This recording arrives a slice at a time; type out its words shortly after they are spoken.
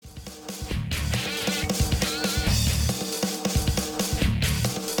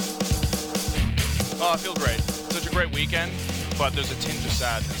I feel great. Such a great weekend, but there's a tinge of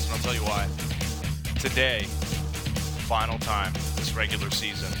sadness, and I'll tell you why. Today, final time this regular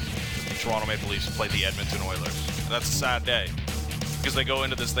season, the Toronto Maple Leafs play the Edmonton Oilers. And that's a sad day, because they go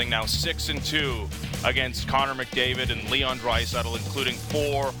into this thing now 6-2 against Connor McDavid and Leon Draisaitl, including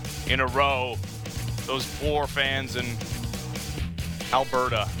 4 in a row. Those poor fans in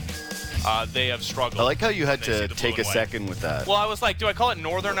Alberta, they have struggled. I like how you had to take a second with that. Well, I was like, do I call it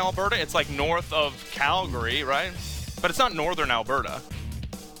Northern Alberta? It's like north of Calgary, right? But it's not Northern Alberta.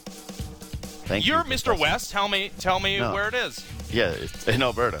 Thank you. You're Mr. West. Tell me No. where it is. Yeah, it's in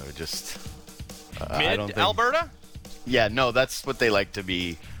Alberta. Just I don't think... Alberta? Yeah, no, that's what they like to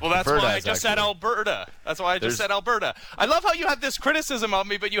be. Well, that's why I just said Alberta. That's why I just said Alberta. I love how you have this criticism of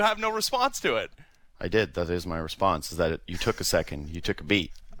me, but you have no response to it. I did. That is my response, is that you took a second. You took a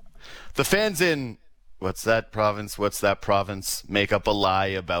beat. The fans in, what's that province, make up a lie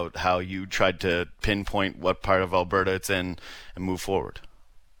about how you tried to pinpoint what part of Alberta it's in and move forward.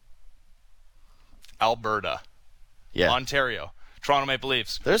 Alberta. Yeah. Ontario. Toronto Maple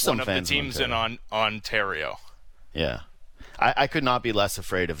Leafs. There's some one of fans the teams in Ontario. Yeah. I could not be less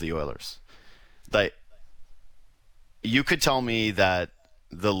afraid of the Oilers. Like, you could tell me that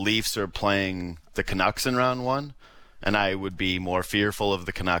the Leafs are playing the Canucks in round 1, and I would be more fearful of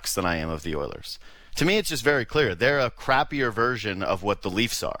the Canucks than I am of the Oilers. To me, it's just very clear. They're a crappier version of what the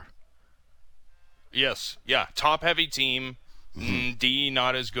Leafs are. Yes. Yeah. Top-heavy team. Mm-hmm. D,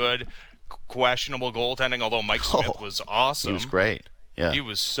 not as good. Questionable goaltending, although Mike Smith was awesome. He was great. Yeah. He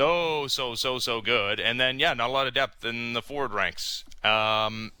was so good. And then, not a lot of depth in the forward ranks.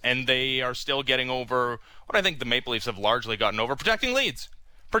 And they are still getting over what I think the Maple Leafs have largely gotten over, protecting leads.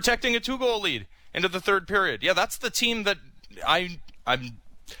 Protecting a 2-goal lead into the third period. Yeah, that's the team that I'm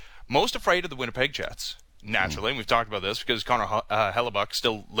most afraid of, the Winnipeg Jets, naturally. And we've talked about this because Connor Hellebuck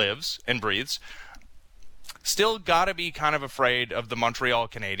still lives and breathes. Still got to be kind of afraid of the Montreal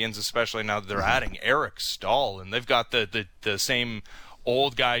Canadiens, especially now that they're adding Eric Stahl, and they've got the same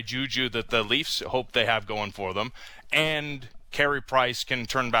old guy juju that the Leafs hope they have going for them. And Carey Price can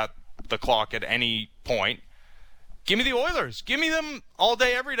turn back the clock at any point. Give me the Oilers. Give me them all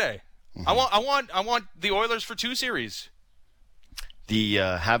day, every day. Mm-hmm. I want the Oilers for 2 series. The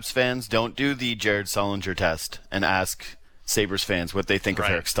Habs fans, don't do the Jared Sullinger test and ask Sabres fans what they think of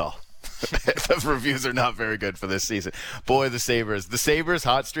Eric Stahl. The reviews are not very good for this season. Boy, the Sabres. The Sabres'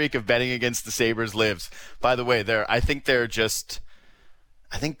 hot streak of betting against the Sabres lives. By the way, I think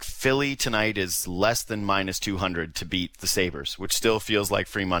Philly tonight is less than minus 200 to beat the Sabres, which still feels like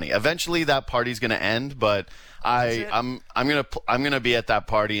free money. Eventually, that party's going to end, but I'm gonna be at that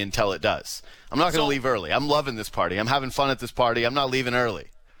party until it does. I'm not going to leave early. I'm loving this party. I'm having fun at this party. I'm not leaving early.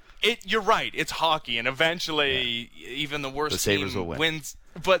 You're right. It's hockey, and eventually, even the worst Sabres team will win. Wins.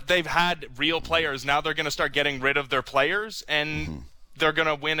 But they've had real players. Now they're going to start getting rid of their players, and they're going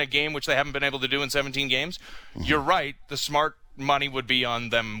to win a game, which they haven't been able to do in 17 games. Mm-hmm. You're right. The smart money would be on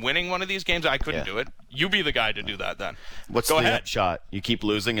them winning one of these games. I couldn't do it. You be the guy to do that then. What's Go the ahead. shot? You keep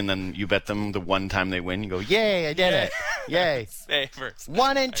losing, and then you bet them the one time they win. You go, yay, I did it. Yay. Sabres.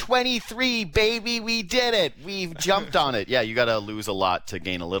 1 in 23, baby. We did it. We've jumped on it. Yeah, you got to lose a lot to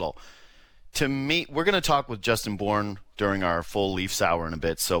gain a little. To me, we're going to talk with Justin Bourne during our full Leafs hour in a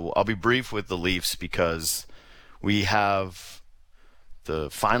bit, so I'll be brief with the Leafs because we have the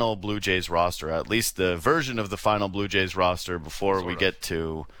final Blue Jays roster, at least the version of the final Blue Jays roster before we get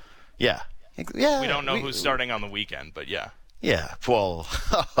to, yeah. We don't know who's starting on the weekend, but yeah. Yeah, well,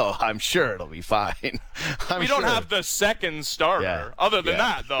 I'm sure it'll be fine. We don't have the second starter. Yeah. Other than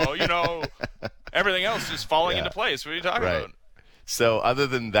that, though, everything else is falling into place. What are you talking about? So other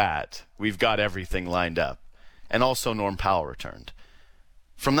than that, we've got everything lined up. And also Norm Powell returned.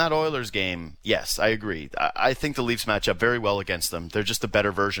 From that Oilers game, yes, I agree. I think the Leafs match up very well against them. They're just a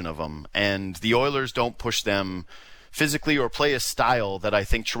better version of them. And the Oilers don't push them physically or play a style that I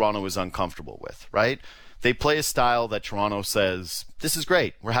think Toronto is uncomfortable with, right? They play a style that Toronto says, this is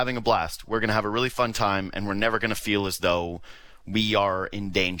great. We're having a blast. We're going to have a really fun time, and we're never going to feel as though we are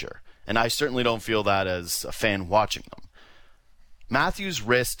in danger. And I certainly don't feel that as a fan watching them. Matthews'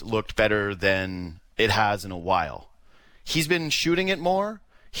 wrist looked better than it has in a while. He's been shooting it more.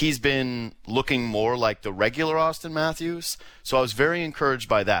 He's been looking more like the regular Austin Matthews. So I was very encouraged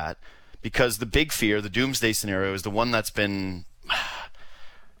by that because the big fear, the doomsday scenario, is the one that's been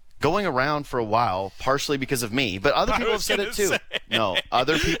going around for a while, partially because of me. But other people have said it too. No,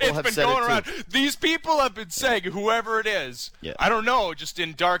 other people have said it too. These people have been saying, whoever it is, I don't know, just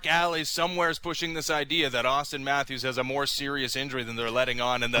in dark alleys somewhere is pushing this idea that Austin Matthews has a more serious injury than they're letting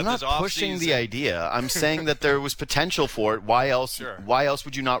on, and that I'm not this offseason... pushing the idea. I'm saying that there was potential for it. Why else? Sure. Why else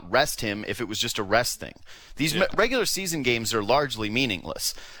would you not rest him if it was just a rest thing? These regular season games are largely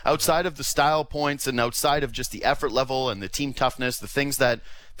meaningless. Outside of the style points and outside of just the effort level and the team toughness, the things that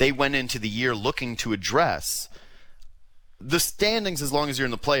they went into the year looking to address, the standings, as long as you're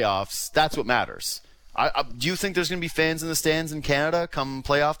in the playoffs, that's what matters. Do you think there's going to be fans in the stands in Canada come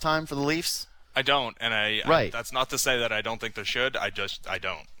playoff time for the Leafs? I don't, and I that's not to say that I don't think there should. I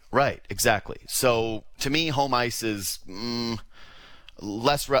don't. Right, exactly. So to me, home ice is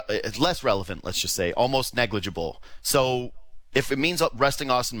less relevant. Let's just say almost negligible. So if it means resting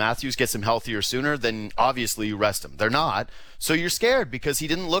Austin Matthews gets him healthier sooner, then obviously you rest him. They're not, so you're scared because he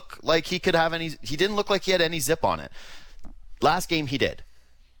didn't look like he could have any. He didn't look like he had any zip on it. Last game he did.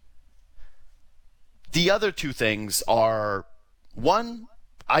 The other two things are, one,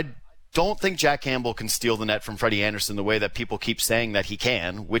 I don't think Jack Campbell can steal the net from Freddie Anderson the way that people keep saying that he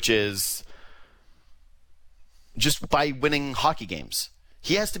can, which is just by winning hockey games.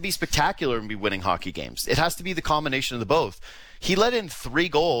 He has to be spectacular and be winning hockey games. It has to be the combination of the both. He let in 3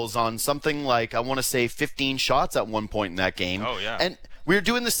 goals on something like, I want to say, 15 shots at one point in that game. Oh, yeah. And we're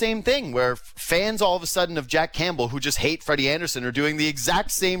doing the same thing where fans all of a sudden of Jack Campbell who just hate Freddie Anderson are doing the exact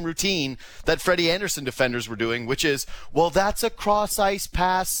same routine that Freddie Anderson defenders were doing, which is, well, that's a cross-ice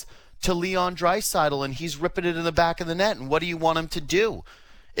pass to Leon Draisaitl, and he's ripping it in the back of the net, and what do you want him to do?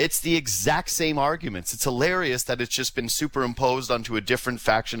 It's the exact same arguments. It's hilarious that it's just been superimposed onto a different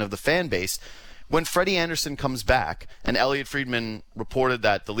faction of the fan base. When Freddie Anderson comes back, and Elliot Friedman reported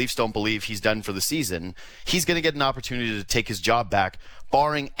that the Leafs don't believe he's done for the season, he's going to get an opportunity to take his job back,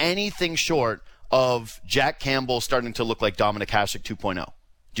 barring anything short of Jack Campbell starting to look like Dominic Hasek 2.0.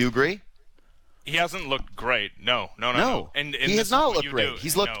 Do you agree? He hasn't looked great. No. And he has not looked great.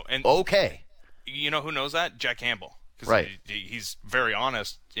 He's looked okay. You know who knows that? Jack Campbell. Right. He's very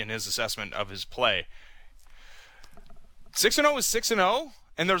honest in his assessment of his play. 6-0 is 6-0.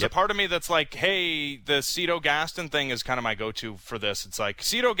 And there's a part of me that's like, hey, the Cito Gaston thing is kind of my go-to for this. It's like,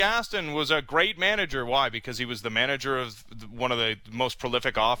 Cito Gaston was a great manager. Why? Because he was the manager of one of the most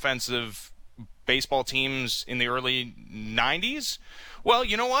prolific offensive baseball teams in the early 90s. Well,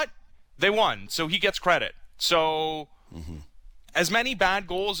 you know what? They won, so he gets credit. So as many bad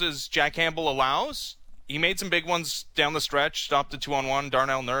goals as Jack Campbell allows, he made some big ones down the stretch, stopped the 2-on-1,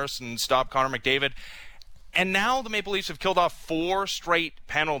 Darnell Nurse, and stopped Connor McDavid. And now the Maple Leafs have killed off 4 straight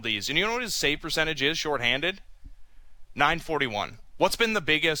penalties. And you know what his save percentage is shorthanded? .941. What's been the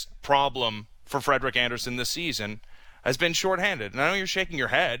biggest problem for Frederik Andersen this season has been shorthanded. And I know you're shaking your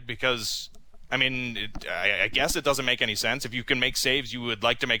head because, I mean, I guess it doesn't make any sense. If you can make saves, you would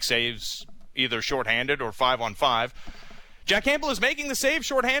like to make saves either shorthanded or 5-on-5. Jack Campbell is making the save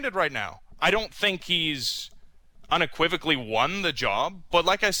shorthanded right now. I don't think he's unequivocally won the job, but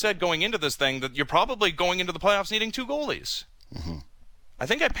like I said going into this thing, that you're probably going into the playoffs needing 2 goalies. I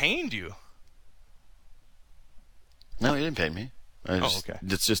think I pained you. No, you didn't pain me. Okay.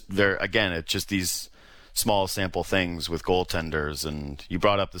 It's just it's just these small sample things with goaltenders, and you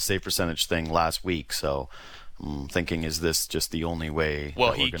brought up the save percentage thing last week, so I'm thinking, is this just the only way?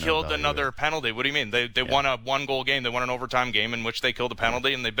 Well, he killed another penalty. What do you mean? They won a 1-goal game. They won an overtime game in which they killed a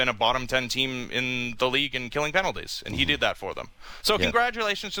penalty, and they've been a bottom 10 team in the league in killing penalties, and he did that for them. So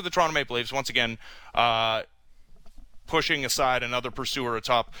congratulations to the Toronto Maple Leafs once again, pushing aside another pursuer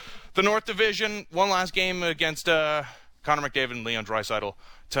atop the North Division. One last game against Connor McDavid and Leon Draisaitl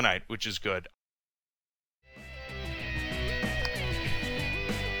tonight, which is good.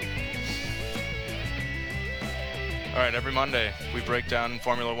 All right, every Monday we break down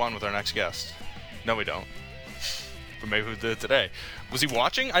Formula One with our next guest. No, we don't. But maybe we did today. Was he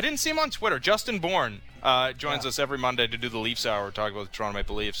watching? I didn't see him on Twitter. Justin Bourne joins us every Monday to do the Leafs Hour, talk about the Toronto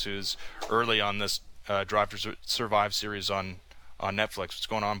Maple Leafs, who's early on this Drive to Survive series on Netflix. What's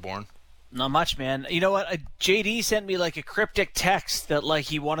going on, Bourne? Not much, man. You know what? JD sent me like a cryptic text that like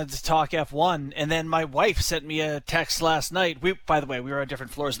he wanted to talk F1, and then my wife sent me a text last night. By the way, we were on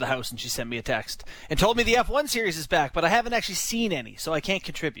different floors of the house, and she sent me a text and told me the F1 series is back, but I haven't actually seen any, so I can't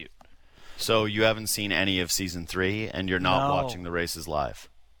contribute. So you haven't seen any of Season 3, and you're not watching the races live?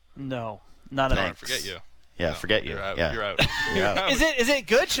 No, not at all. Forget you. Yeah, no, forget you. You're out. Yeah. You're out. You're out. Is it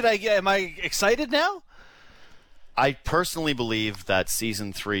good? Am I excited now? I personally believe that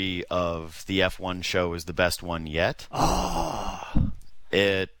Season 3 of the F1 show is the best one yet.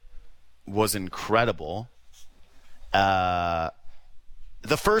 It was incredible.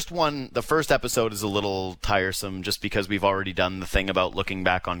 the first episode is a little tiresome just because we've already done the thing about looking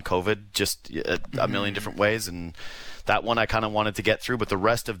back on COVID just a million different ways, and that one I kind of wanted to get through, but the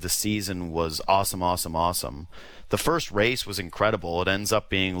rest of the season was awesome. The first race was incredible. It ends up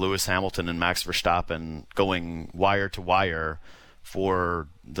being Lewis Hamilton and Max Verstappen going wire to wire for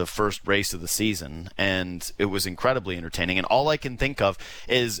the first race of the season, and it was incredibly entertaining. And all I can think of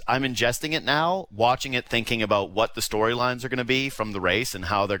is I'm ingesting it now, watching it, thinking about what the storylines are going to be from the race and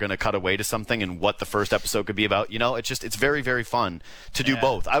how they're going to cut away to something and what the first episode could be about. It's very, very fun to do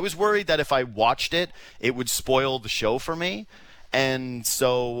both. I was worried that if I watched it, it would spoil the show for me, and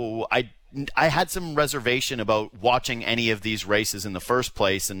so I had some reservation about watching any of these races in the first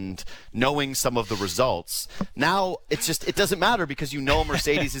place and knowing some of the results. Now, it doesn't matter because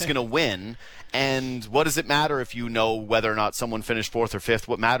Mercedes is going to win. And what does it matter if you know whether or not someone finished 4th or 5th?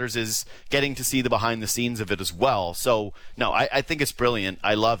 What matters is getting to see the behind the scenes of it as well. So, no, I think it's brilliant.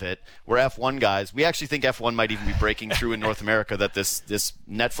 I love it. We're F1 guys. We actually think F1 might even be breaking through in North America, that this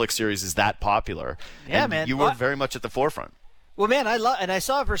Netflix series is that popular. Yeah, and man. You were very much at the forefront. Well, man, I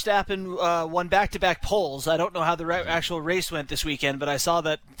saw Verstappen won back-to-back poles. I don't know how the actual race went this weekend, but I saw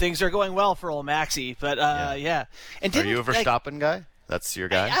that things are going well for old Maxie. But yeah. And are you a Verstappen guy? That's your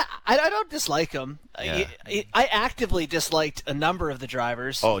guy? I don't dislike him. Yeah. I actively disliked a number of the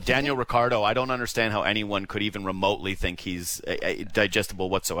drivers. Oh, Daniel Ricciardo. I don't understand how anyone could even remotely think he's digestible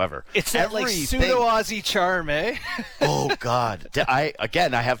whatsoever. It's that pseudo-Aussie charm, eh? Oh, God. I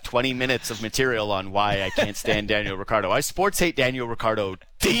have 20 minutes of material on why I can't stand Daniel Ricciardo. I sports hate Daniel Ricciardo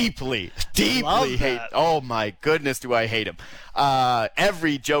deeply hate. Oh, my goodness, do I hate him.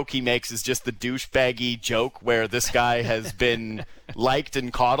 Every joke he makes is just the douchebaggy joke where this guy has been liked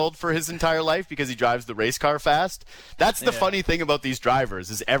and coddled for his entire life because he drives the race car fast. That's the funny thing about these drivers,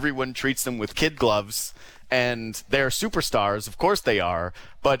 is everyone treats them with kid gloves, and they're superstars. Of course they are,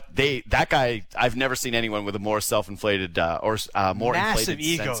 but that guy, I've never seen anyone with a more self-inflated more massive inflated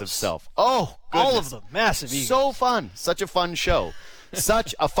egos. sense of self. Oh, goodness. All of them, massive egos. So fun. Such a fun show.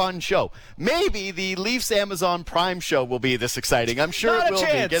 Such a fun show. Maybe the Leafs Amazon Prime show will be this exciting. I'm sure Not it will a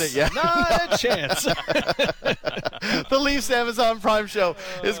chance. be. Get it? Yeah. Not a chance. The Leafs Amazon Prime show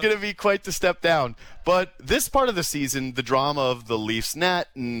is going to be quite the step down. But this part of the season, the drama of the Leafs net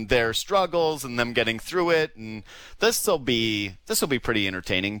and their struggles and them getting through it, and this will be pretty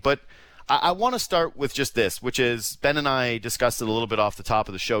entertaining. But I want to start with just this, which is Ben and I discussed it a little bit off the top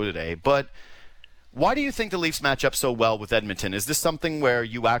of the show today, but why do you think the Leafs match up so well with Edmonton? Is this something where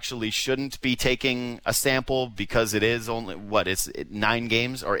you actually shouldn't be taking a sample because it is only, it's 9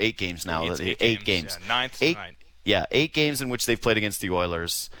 games or 8 games now? It's 8 games. Yeah, 9th to 9th. Yeah, 8 games in which they've played against the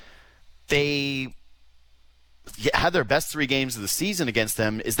Oilers. They had their best 3 games of the season against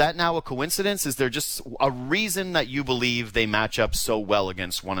them. Is that now a coincidence? Is there just a reason that you believe they match up so well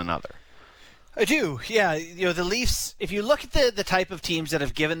against one another? I do, yeah. The Leafs, if you look at the type of teams that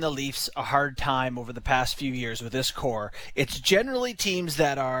have given the Leafs a hard time over the past few years with this core, it's generally teams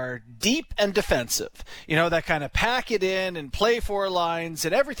that are deep and defensive, that kind of pack it in and play 4 lines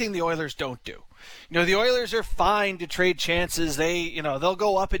and everything the Oilers don't do. The Oilers are fine to trade chances. They'll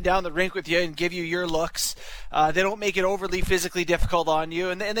go up and down the rink with you and give you your looks. They don't make it overly physically difficult on you,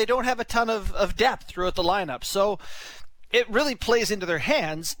 and they don't have a ton of depth throughout the lineup. So it really plays into their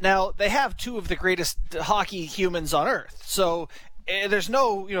hands. Now, they have 2 of the greatest hockey humans on earth. So there's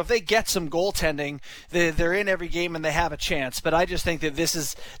no, if they get some goaltending, they're in every game and they have a chance. But I just think that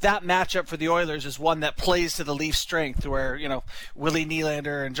that matchup for the Oilers is one that plays to the Leafs' strength, where, Willie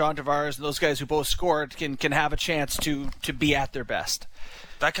Nylander and John Tavares and those guys who both scored can have a chance to be at their best.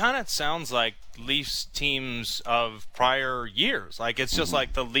 That kind of sounds like Leafs teams of prior years. Like, it's just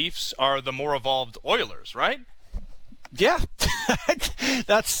like the Leafs are the more evolved Oilers, right? Yeah,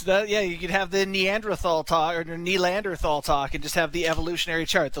 that's that. Yeah, you could have the Neanderthal talk or Neanderthal talk, and just have the evolutionary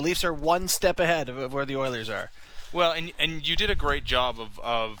chart. The Leafs are one step ahead of where the Oilers are. Well, and you did a great job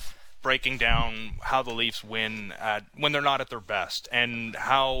of breaking down how the Leafs win when they're not at their best, and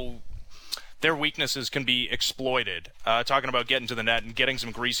how their weaknesses can be exploited. Talking about getting to the net and getting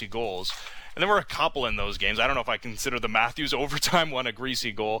some greasy goals. And there were a couple in those games. I don't know if I consider the Matthews overtime one a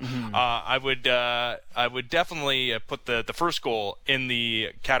greasy goal. Mm-hmm. I would definitely put the first goal in the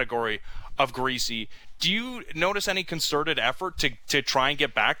category of greasy. Do you notice any concerted effort to try and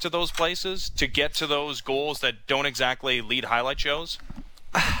get back to those places, to get to those goals that don't exactly lead highlight shows?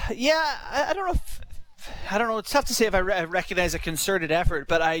 Yeah, I don't know. I don't know. It's tough to say if I recognize a concerted effort,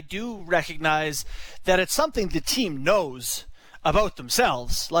 but I do recognize that it's something the team knows about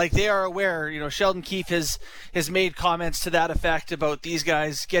themselves. Like, they are aware, Sheldon Keefe has made comments to that effect about these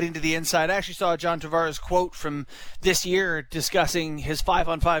guys getting to the inside. I actually saw a John Tavares quote from this year discussing his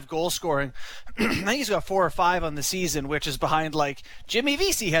 5-on-5 goal scoring. I think he's got 4 or 5 on the season, which is behind, like, Jimmy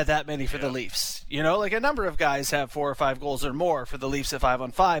Vesey had that many for the Leafs. Like, a number of guys have 4 or 5 goals or more for the Leafs at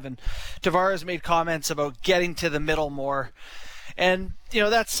 5-on-5, and Tavares made comments about getting to the middle more. And,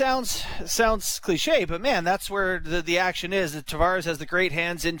 that sounds cliche, but, man, that's where the action is. Tavares has the great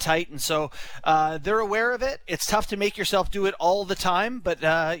hands in tight, and so they're aware of it. It's tough to make yourself do it all the time, but,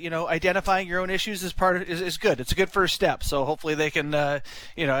 identifying your own issues is good. It's a good first step. So hopefully they can,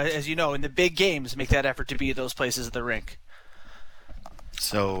 as you know, in the big games, make that effort to be at those places at the rink.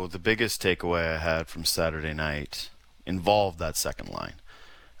 So the biggest takeaway I had from Saturday night involved that second line.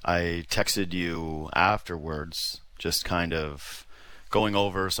 I texted you afterwards, just kind of going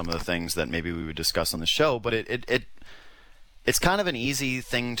over some of the things that maybe we would discuss on the show, but it's kind of an easy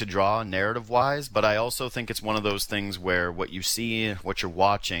thing to draw narrative-wise, but I also think it's one of those things where what you see, what you're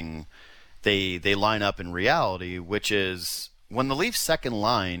watching, they line up in reality, which is when the Leafs' second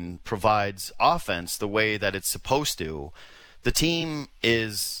line provides offense the way that it's supposed to, the team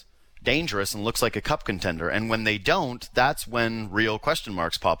is dangerous and looks like a cup contender. And when they don't, that's when real question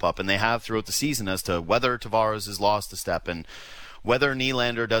marks pop up, and they have throughout the season as to whether Tavares has lost a step and whether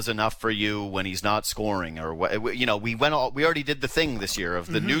Nylander does enough for you when he's not scoring, or we already did the thing this year of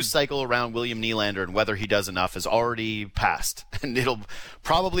the news cycle around William Nylander and whether he does enough is already passed, and it'll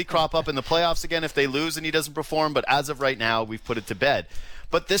probably crop up in the playoffs again if they lose and he doesn't perform. But as of right now, we've put it to bed.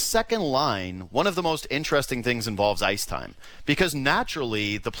 But this second line, one of the most interesting things involves ice time. Because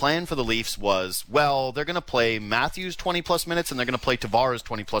naturally, the plan for the Leafs was, well, they're going to play Matthews 20-plus minutes and they're going to play Tavares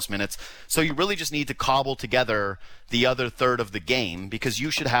 20-plus minutes. So you really just need to cobble together the other third of the game because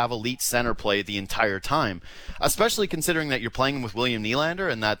you should have elite center play the entire time. Especially considering that you're playing with William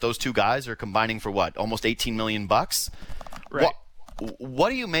Nylander and that those two guys are combining for, almost $18 million? Right. What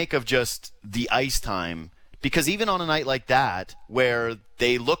do you make of just the ice time? Because even on a night like that, where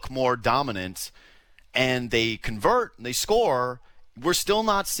they look more dominant and they convert and they score, we're still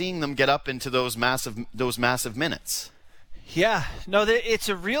not seeing them get up into those massive minutes. Yeah, no, it's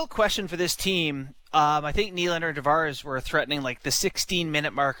a real question for this team. I think Nylander and Tavares were threatening like the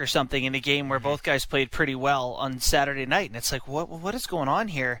 16-minute mark or something in a game where both guys played pretty well on Saturday night, and it's like, what is going on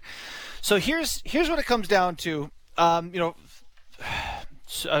here? So here's what it comes down to.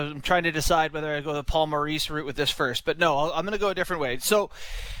 So I'm trying to decide whether I go the Paul Maurice route with this first, but no, I'm going to go a different way. So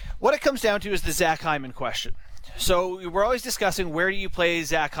what it comes down to is the Zach Hyman question. So we're always discussing where do you play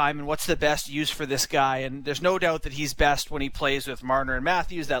Zach Hyman, what's the best use for this guy, and there's no doubt that he's best when he plays with Marner and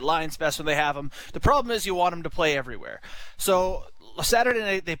Matthews. That line's best when they have him. The problem is you want him to play everywhere. So Saturday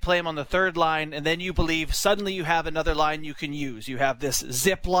night they play him on the third line, and then you believe suddenly you have another line you can use. You have this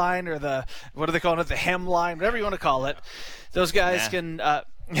zip line or what are they calling it, the hem line, whatever you want to call it. Those guys can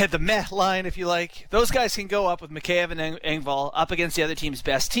the meh line, if you like. Those guys can go up with McKayev and Engvall up against the other team's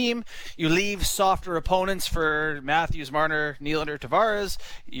best team. You leave softer opponents for Matthews, Marner, Nylander, Tavares.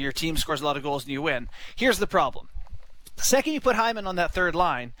 Your team scores a lot of goals and you win. Here's the problem. The second you put Hyman on that third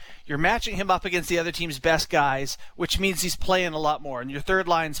line, you're matching him up against the other team's best guys, which means he's playing a lot more, and your third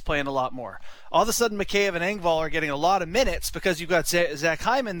line's playing a lot more. All of a sudden, McKayev and Engvall are getting a lot of minutes because you've got Zach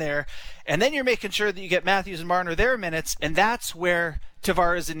Hyman there, and then you're making sure that you get Matthews and Marner their minutes, and that's where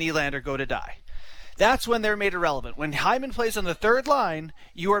Tavares and Nylander go to die. That's when they're made irrelevant. When Hyman plays on the third line,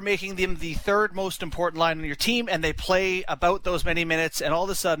 you are making them the third most important line on your team, and they play about those many minutes, and all of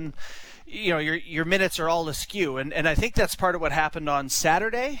a sudden, your minutes are all askew. And I think that's part of what happened on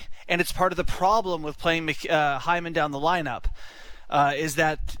Saturday, and it's part of the problem with playing Hyman down the lineup, is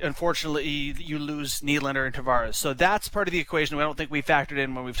that, unfortunately, you lose Nylander and Tavares. So that's part of the equation I don't think we factored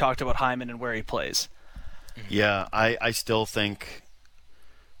in when we've talked about Hyman and where he plays. Yeah, I still think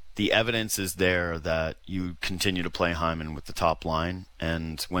the evidence is there that you continue to play Hyman with the top line,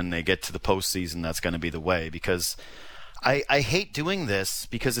 and when they get to the postseason, that's going to be the way, because I hate doing this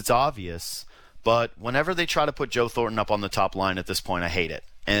because it's obvious, but whenever they try to put Joe Thornton up on the top line at this point, I hate it.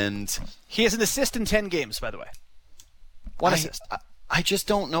 And he has an assist in 10 games, by the way. One assist. I just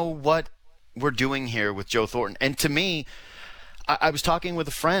don't know what we're doing here with Joe Thornton. And to me, I was talking with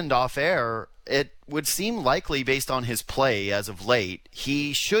a friend off air. It would seem likely, based on his play as of late,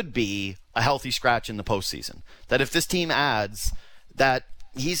 he should be a healthy scratch in the postseason. That if this team adds, that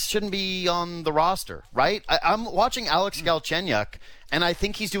he shouldn't be on the roster, right? I'm watching Alex Galchenyuk, and I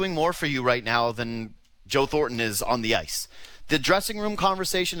think he's doing more for you right now than Joe Thornton is on the ice. The dressing room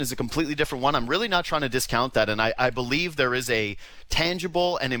conversation is a completely different one. I'm really not trying to discount that, and I believe there is a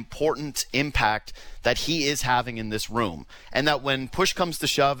tangible and important impact that he is having in this room, and that when push comes to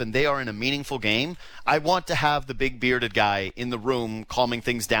shove and they are in a meaningful game, I want to have the big bearded guy in the room calming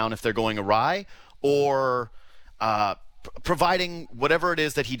things down if they're going awry, or providing whatever it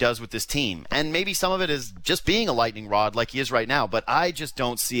is that he does with this team. And maybe some of it is just being a lightning rod like he is right now, but I just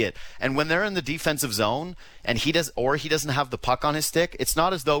don't see it. And when they're in the defensive zone and he doesn't have the puck on his stick, it's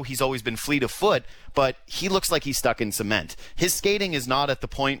not as though he's always been fleet of foot, but he looks like he's stuck in cement. His skating is not at the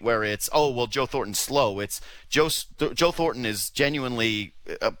point where it's, oh, well, Joe Thornton's slow. It's Joe Thornton is genuinely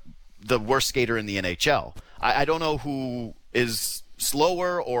the worst skater in the NHL. I don't know who is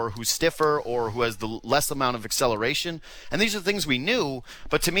slower or who's stiffer or who has the less amount of acceleration, and these are things we knew,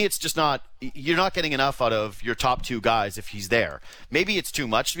 but to me it's just not, you're not getting enough out of your top two guys if he's there. Maybe it's too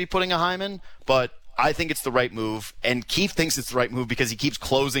much to be putting a Hyman, but I think it's the right move, and Keefe thinks it's the right move because he keeps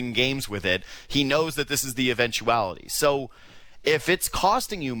closing games with it. He knows that this is the eventuality. So if it's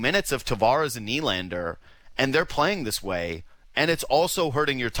costing you minutes of Tavares and Nylander and they're playing this way, and it's also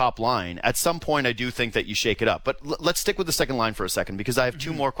hurting your top line, at some point I do think that you shake it up. But let's stick with the second line for a second, because I have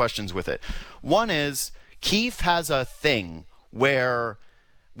two more questions with it. One is, Keefe has a thing where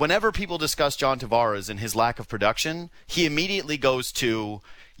whenever people discuss John Tavares and his lack of production, he immediately goes to,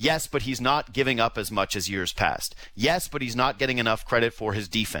 yes, but he's not giving up as much as years past. Yes, but he's not getting enough credit for his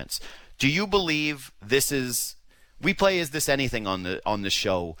defense. Do you believe this is... We play Is This Anything on the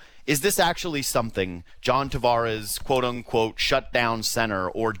show. Is this actually something John Tavares, quote-unquote, shut down center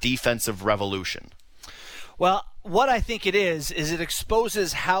or defensive revolution? Well, what I think it is it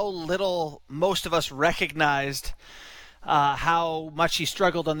exposes how little most of us recognized how much he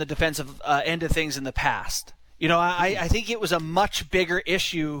struggled on the defensive end of things in the past. You know, I think it was a much bigger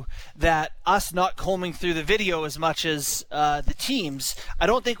issue that us not combing through the video as much as the teams. I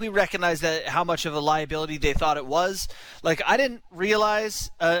don't think we recognized that how much of a liability they thought it was. Like, I didn't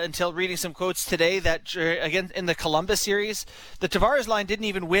realize until reading some quotes today that, again, in the Columbus series, the Tavares line didn't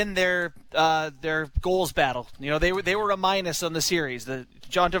even win their goals battle. You know, they were a minus on the series.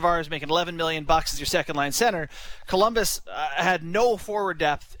 John Tavares making $11 million as your second line center. Columbus had no forward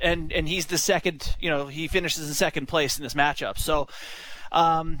depth, and he's the second. You know, he finishes in second place in this matchup. So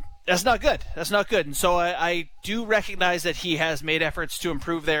that's not good. That's not good. And so I do recognize that he has made efforts to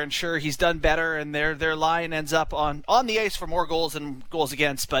improve there, and sure, he's done better, and their line ends up on the ice for more goals than goals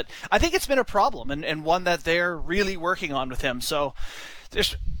against. But I think it's been a problem, and one that they're really working on with him. So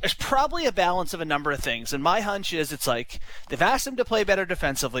there's probably a balance of a number of things, and my hunch is it's like they've asked him to play better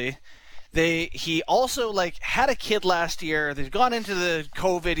defensively. He also had a kid last year. They've gone into the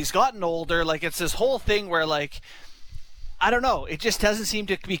COVID. He's gotten older. It's this whole thing where I don't know. It just doesn't seem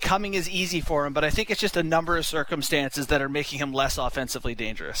to be coming as easy for him. But I think it's just a number of circumstances that are making him less offensively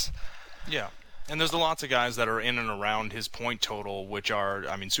dangerous. Yeah. And there's lots of guys that are in and around his point total, which are,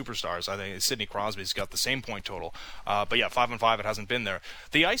 superstars. I think Sidney Crosby's got the same point total. But yeah, 5-on-5, it hasn't been there.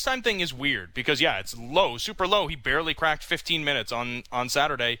 The ice time thing is weird because, yeah, it's low, super low. He barely cracked 15 minutes on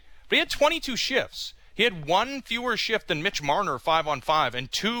Saturday, but he had 22 shifts. He had one fewer shift than Mitch Marner, 5-on-5,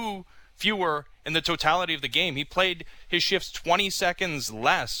 and two fewer in the totality of the game. He played his shifts 20 seconds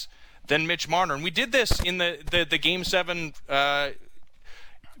less than Mitch Marner. And we did this in the Game 7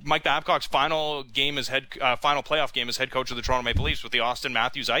 Mike Babcock's final playoff game as head coach of the Toronto Maple Leafs with the Austin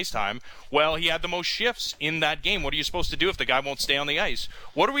Matthews ice time. Well, he had the most shifts in that game. What are you supposed to do if the guy won't stay on the ice?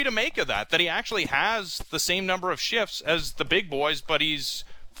 What are we to make of that? That he actually has the same number of shifts as the big boys, but he's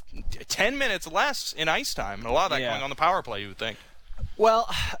 10 minutes less in ice time. And a lot of that going on the power play, you would think. Well,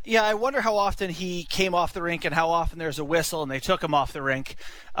 yeah, I wonder how often he came off the rink and how often there's a whistle and they took him off the rink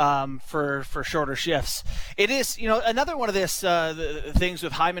for shorter shifts. It is, another one of this things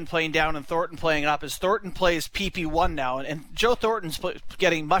with Hyman playing down and Thornton playing up is Thornton plays PP1 now, and Joe Thornton's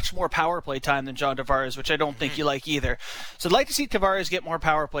getting much more power play time than John Tavares, which I don't think you like either. So I'd like to see Tavares get more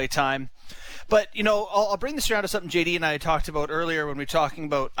power play time. But, I'll bring this around to something JD and I talked about earlier when we were talking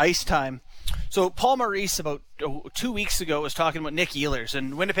about ice time. So Paul Maurice about 2 weeks ago was talking about Nick Ehlers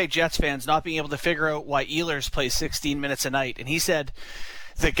and Winnipeg Jets fans not being able to figure out why Ehlers plays 16 minutes a night. And he said,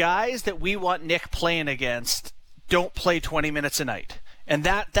 the guys that we want Nick playing against don't play 20 minutes a night. And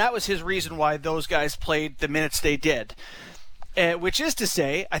that was his reason why those guys played the minutes they did. Which is to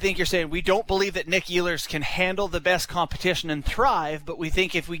say, I think you're saying we don't believe that Nick Ehlers can handle the best competition and thrive, but we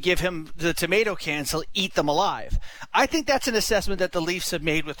think if we give him the tomato cans, he'll eat them alive. I think that's an assessment that the Leafs have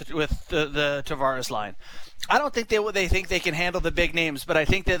made with the Tavares line. I don't think they think they can handle the big names, but I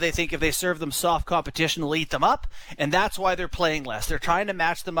think that they think if they serve them soft competition, they'll eat them up, and that's why they're playing less. They're trying to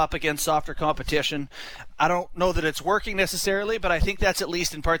match them up against softer competition. I don't know that it's working necessarily, but I think that's at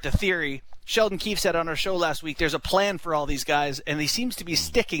least in part the theory. Sheldon Keefe said on our show last week, there's a plan for all these guys, and he seems to be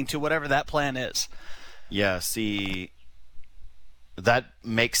sticking to whatever that plan is. Yeah, see, that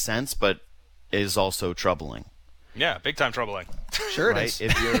makes sense, but is also troubling. Yeah, big time troubling. Sure it right? is.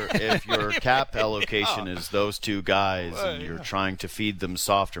 If your cap allocation is those two guys and you're trying to feed them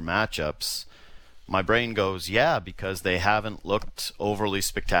softer matchups, my brain goes, yeah, because they haven't looked overly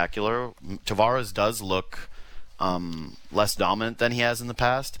spectacular. Tavares does look less dominant than he has in the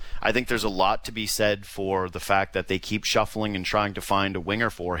past. I think there's a lot to be said for the fact that they keep shuffling and trying to find a winger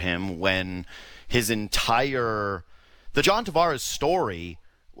for him when his entire... The John Tavares story,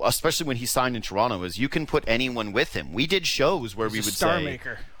 especially when he signed in Toronto, is you can put anyone with him. We did shows where we would star say,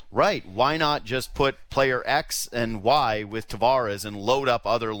 maker. Right, why not just put player X and Y with Tavares and load up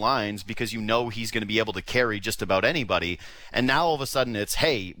other lines because you know he's going to be able to carry just about anybody. And now all of a sudden it's,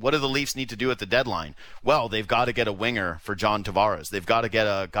 hey, what do the Leafs need to do at the deadline? Well, they've got to get a winger for John Tavares. They've got to get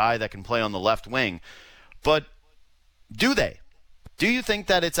a guy that can play on the left wing. But do they? Do you think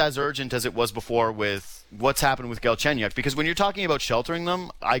that it's as urgent as it was before with what's happened with Galchenyuk? Because when you're talking about sheltering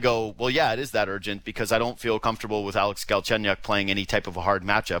them, I go, well, yeah, it is that urgent because I don't feel comfortable with Alex Galchenyuk playing any type of a hard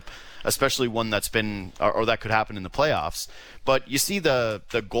matchup, especially one that's been or that could happen in the playoffs. But you see the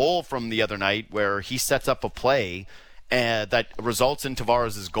goal from the other night where he sets up a play that results in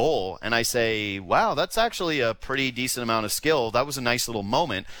Tavares' goal, and I say, wow, that's actually a pretty decent amount of skill. That was a nice little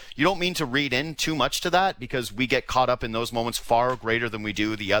moment. You don't mean to read in too much to that because we get caught up in those moments far greater than we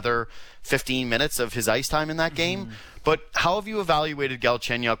do the other 15 minutes of his ice time in that game. But how have you evaluated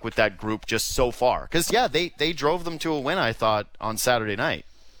Galchenyuk with that group just so far? Because, yeah, they drove them to a win, I thought, on Saturday night.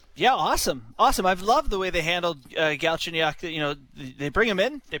 Yeah, awesome. I've loved the way they handled Galchenyuk. You know, they bring him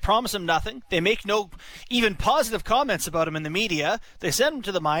in, they promise him nothing, they make no even positive comments about him in the media. They send him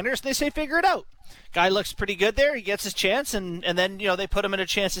to the minors, and they say, figure it out. Guy looks pretty good there. He gets his chance, and then they put him in a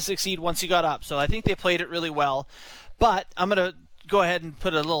chance to succeed once he got up. So I think they played it really well. But I'm going to go ahead and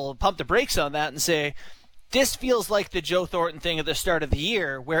put a little pump the brakes on that and say, this feels like the Joe Thornton thing at the start of the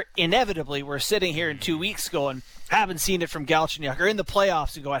year, where inevitably we're sitting here in 2 weeks going, haven't seen it from Galchenyuk, or in the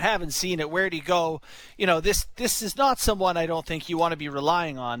playoffs and going, haven't seen it. Where'd he go? This is not someone I don't think you want to be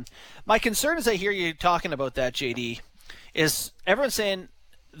relying on. My concern as I hear you talking about that, JD, is everyone's saying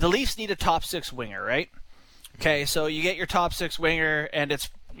the Leafs need a top six winger, right? Okay, so you get your top six winger, and it's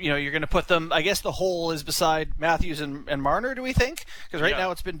you're going to put them, I guess the hole is beside Matthews and Marner, do we think? Because right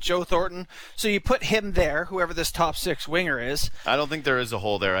now it's been Joe Thornton. So you put him there, whoever this top six winger is. I don't think there is a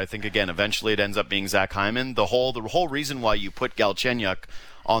hole there. I think, again, eventually it ends up being Zach Hyman. The whole reason why you put Galchenyuk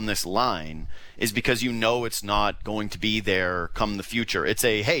on this line is because you know it's not going to be there come the future. It's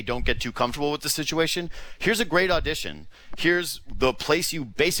a, hey, don't get too comfortable with the situation. Here's a great audition. Here's the place you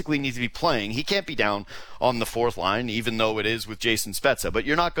basically need to be playing. He can't be down on the fourth line, even though it is with Jason Spezza. But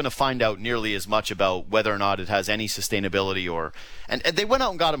you're not going to find out nearly as much about whether or not it has any sustainability or... And they went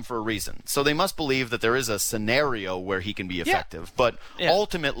out and got him for a reason. So they must believe that there is a scenario where he can be effective. But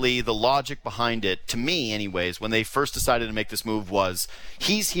ultimately, the logic behind it, to me anyways, when they first decided to make this move was,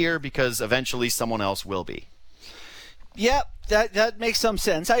 he's here because eventually someone else will be. Yeah, that makes some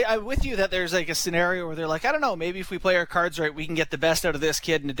sense. I'm with you that there's like a scenario where they're like, I don't know, maybe if we play our cards right, we can get the best out of this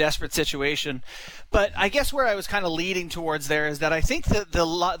kid in a desperate situation. But I guess where I was kind of leading towards there is that I think that the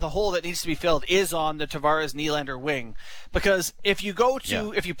hole that needs to be filled is on the Tavares Nylander wing. Because if you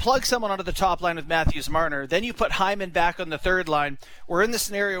if you plug someone onto the top line with Matthews Marner, then you put Hyman back on the third line. We're in the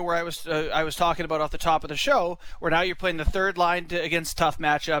scenario where I was talking about off the top of the show, where now you're playing the third line against tough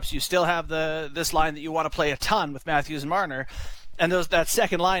matchups. You still have this line that you want to play a ton with Matthews and Marner. And that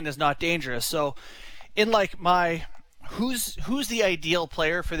second line is not dangerous. So in like my who's the ideal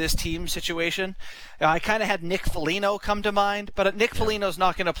player for this team situation, I kind of had Nick Foligno come to mind, but Nick Foligno's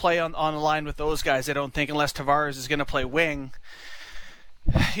not going to play on a line with those guys, I don't think, unless Tavares is going to play wing.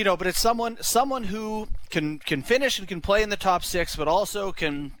 But it's someone who can finish and can play in the top six, but also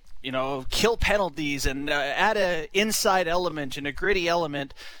can kill penalties and add a inside element and a gritty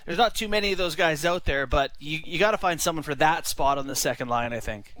element. There's not too many of those guys out there, but you got to find someone for that spot on the second line, I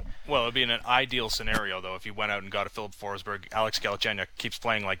think. Well, it would be in an ideal scenario, though, if you went out and got a Philip Forsberg. Alex Galchenyuk keeps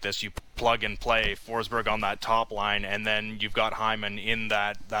playing like this. You plug and play Forsberg on that top line, and then you've got Hyman in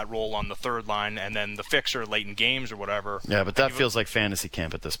that role on the third line, and then the fixture late in games or whatever. Yeah, but that feels like fantasy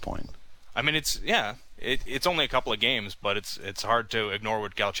camp at this point. I mean, it's only a couple of games, but it's hard to ignore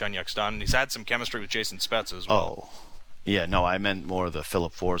what Galchenyuk's done. He's had some chemistry with Jason Spezza as well. Oh, yeah, no, I meant more the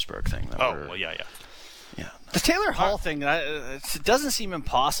Philip Forsberg thing. Well, yeah. Yeah, The Taylor Hall thing, it doesn't seem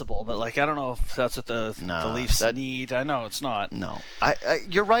impossible, but I don't know if that's what the Leafs need. I know it's not. No,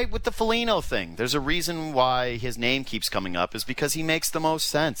 you're right with the Foligno thing. There's a reason why his name keeps coming up, is because he makes the most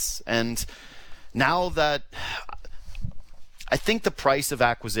sense. And now that I think the price of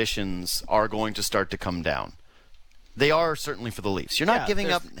acquisitions are going to start to come down. They are certainly for the Leafs. You're not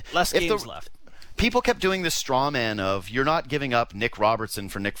giving up less games left. People kept doing this straw man of you're not giving up Nick Robertson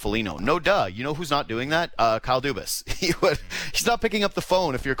for Nick Foligno. No, duh. You know who's not doing that? Kyle Dubas. He's not picking up the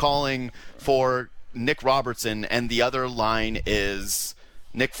phone if you're calling for Nick Robertson and the other line is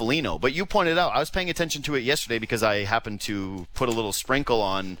Nick Foligno. But you pointed out, I was paying attention to it yesterday because I happened to put a little sprinkle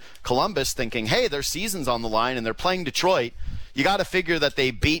on Columbus thinking, hey, their season's on the line and they're playing Detroit. You got to figure that they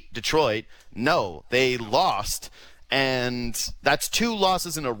beat Detroit. No, they lost. And that's 2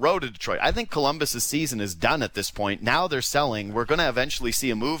 losses in a row to Detroit. I think Columbus's season is done at this point. Now they're selling. We're going to eventually see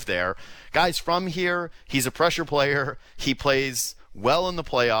a move there. Guys, from here, he's a pressure player. He plays well in the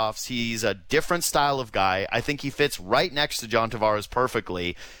playoffs. He's a different style of guy. I think he fits right next to John Tavares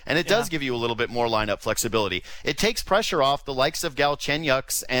perfectly. And it does give you a little bit more lineup flexibility. It takes pressure off the likes of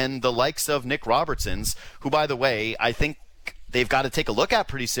Galchenyuk's and the likes of Nick Robertson's, who, by the way, I think they've got to take a look at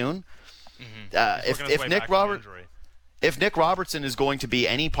pretty soon. If Nick Robertson is going to be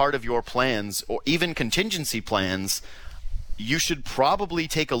any part of your plans or even contingency plans, you should probably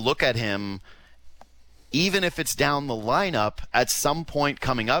take a look at him, even if it's down the lineup at some point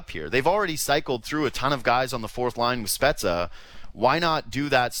coming up here. They've already cycled through a ton of guys on the 4th line with Spezza. Why not do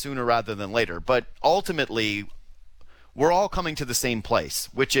that sooner rather than later? But ultimately, we're all coming to the same place,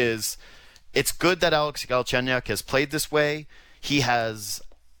 which is it's good that Alex Galchenyuk has played this way. He has,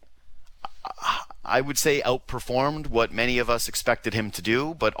 I would say, outperformed what many of us expected him to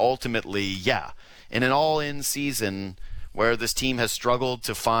do, but ultimately, in an all-in season where this team has struggled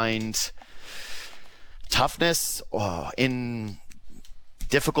to find toughness in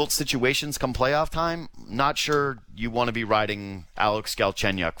difficult situations come playoff time, not sure you want to be riding Alex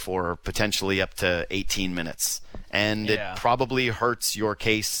Galchenyuk for potentially up to 18 minutes. And it probably hurts your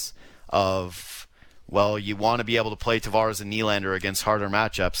case of, well, you want to be able to play Tavares and Nylander against harder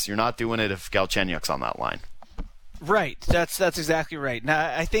matchups. You're not doing it if Galchenyuk's on that line. Right. That's exactly right.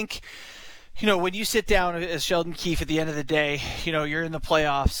 Now, I think, when you sit down as Sheldon Keefe at the end of the day, you're in the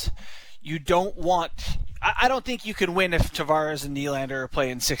playoffs. You don't want... I don't think you can win if Tavares and Nylander are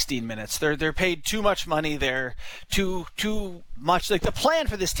playing 16 minutes. They're paid too much money. They're too much. The plan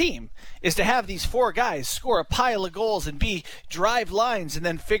for this team is to have these 4 guys score a pile of goals and drive lines and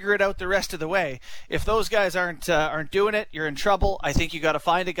then figure it out the rest of the way. If those guys aren't doing it, you're in trouble. I think you got to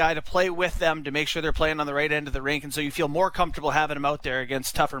find a guy to play with them to make sure they're playing on the right end of the rink, and so you feel more comfortable having them out there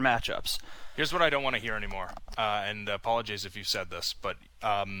against tougher matchups. Here's what I don't want to hear anymore, and apologies if you've said this, but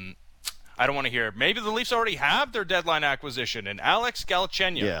I don't want to hear. Maybe the Leafs already have their deadline acquisition in Alex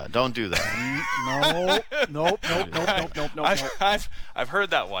Galchenyuk. Yeah, don't do that. Nope. I've heard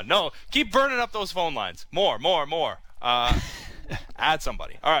that one. No, keep burning up those phone lines. More. Add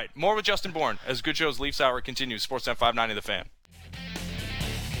somebody. All right, more with Justin Bourne as Good Show's Leafs Hour continues. Sportsnet 590 The Fan.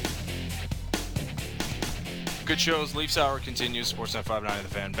 Good Show's Leafs Hour continues. Sportsnet 590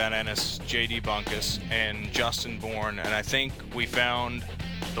 The Fan. Ben Ennis, JD Bunkus, and Justin Bourne. And I think we found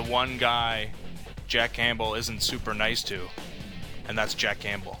the one guy Jack Campbell isn't super nice to, and that's Jack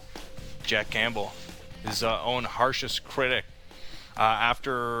Campbell. Jack Campbell, his own harshest critic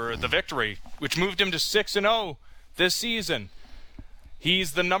after the victory, which moved him to 6-0 this season.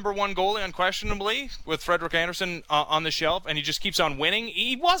 He's the number 1 goalie, unquestionably, with Frederik Andersen on the shelf, and he just keeps on winning.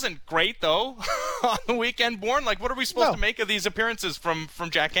 He wasn't great, though, on the weekend, Bourne. What are we supposed to make of these appearances from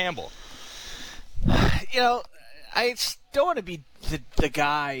Jack Campbell? I don't want to be the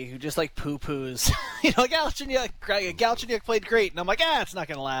guy who just poo-poos. Galchenyuk played great, and I'm like, it's not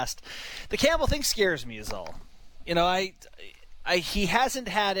going to last. The Campbell thing scares me is all. He hasn't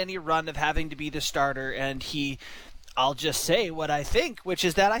had any run of having to be the starter, and I'll just say what I think, which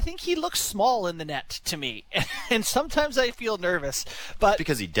is that I think he looks small in the net to me. And sometimes I feel nervous. But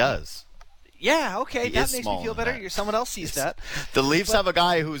because he does. Yeah, okay, that makes me feel better. Someone else sees that. The Leafs have a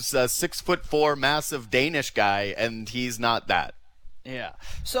guy who's a 6'4", massive Danish guy, and he's not that. Yeah.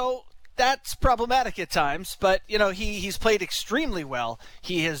 So that's problematic at times, but he's played extremely well.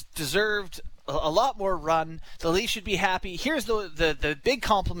 He has deserved a lot more run. The Leafs should be happy. Here's the big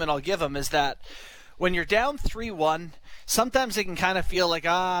compliment I'll give him is that when you're down 3-1, sometimes it can kind of feel like,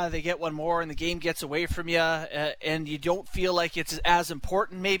 they get one more and the game gets away from you, and you don't feel like it's as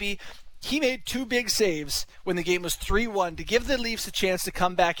important maybe. He made 2 big saves when the game was 3-1 to give the Leafs a chance to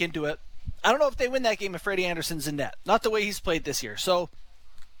come back into it. I don't know if they win that game if Freddie Andersen's in net. Not the way he's played this year. So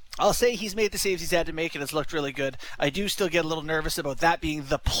I'll say he's made the saves he's had to make, and it's looked really good. I do still get a little nervous about that being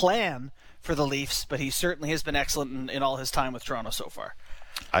the plan for the Leafs, but he certainly has been excellent in all his time with Toronto so far.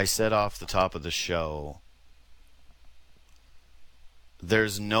 I said off the top of the show,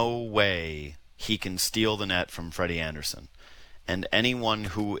 there's no way he can steal the net from Freddie Anderson. And anyone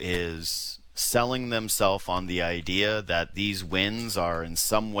who is selling themselves on the idea that these wins are in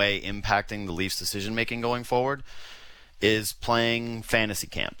some way impacting the Leafs' decision-making going forward is playing fantasy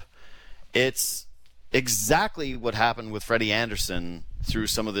camp. It's exactly what happened with Freddie Anderson through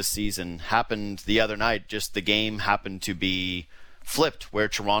some of this season happened the other night. Just the game happened to be flipped where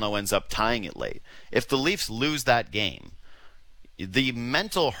Toronto ends up tying it late. If the Leafs lose that game, the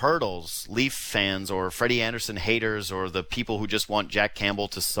mental hurdles Leaf fans or Freddie Anderson haters or the people who just want Jack Campbell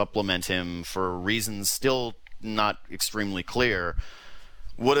to supplement him for reasons still not extremely clear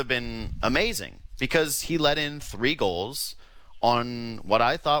would have been amazing, because he let in 3 goals on what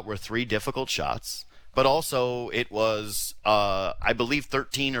I thought were 3 difficult shots. But also it was, I believe,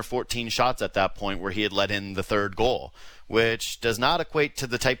 13 or 14 shots at that point where he had let in the 3rd goal, which does not equate to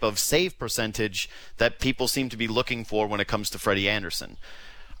the type of save percentage that people seem to be looking for when it comes to Freddie Anderson.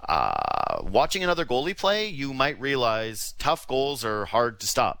 Watching another goalie play, you might realize tough goals are hard to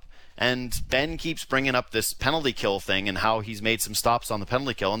stop. And Ben keeps bringing up this penalty kill thing and how he's made some stops on the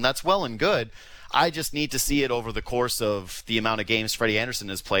penalty kill, and that's well and good. I just need to see it over the course of the amount of games Freddie Anderson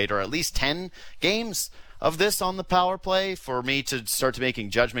has played, or at least 10 games of this on the power play, for me to start making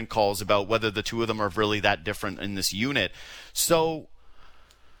judgment calls about whether the two of them are really that different in this unit. So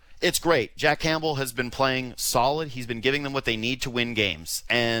it's great. Jack Campbell has been playing solid. He's been giving them what they need to win games.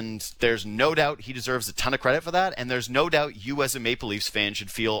 And there's no doubt he deserves a ton of credit for that. And there's no doubt you as a Maple Leafs fan should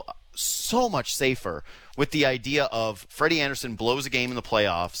feel so much safer with the idea of Freddie Anderson blows a game in the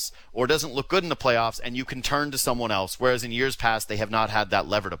playoffs or doesn't look good in the playoffs and you can turn to someone else, whereas in years past they have not had that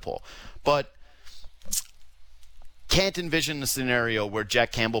lever to pull. But can't envision a scenario where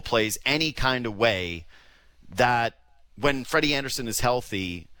Jack Campbell plays any kind of way that when Freddie Anderson is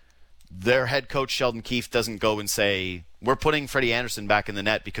healthy, their head coach Sheldon Keefe doesn't go and say, we're putting Freddie Anderson back in the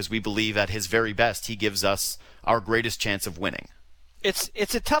net because we believe at his very best he gives us our greatest chance of winning.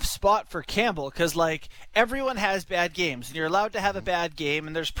 It's a tough spot for Campbell because, like, everyone has bad games, and you're allowed to have a bad game,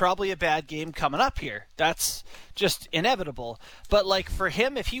 and there's probably a bad game coming up here. That's just inevitable. But, like, for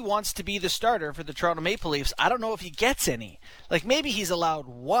him, if he wants to be the starter for the Toronto Maple Leafs, I don't know if he gets any. Like, maybe he's allowed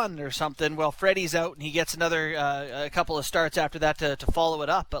 1 or something while Freddie's out, and he gets another a couple of starts after that to follow it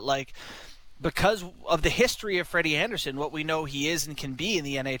up. But, like, because of the history of Freddie Anderson, what we know he is and can be in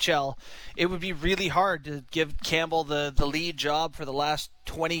the NHL, it would be really hard to give Campbell the lead job for the last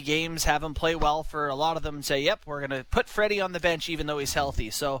 20 games, have him play well for a lot of them, and say, yep, we're going to put Freddie on the bench even though he's healthy.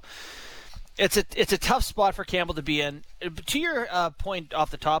 So it's a tough spot for Campbell to be in. To your point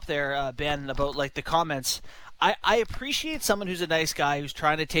off the top there, Ben, about like the comments, I appreciate someone who's a nice guy who's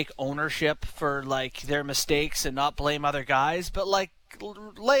trying to take ownership for like their mistakes and not blame other guys, but like,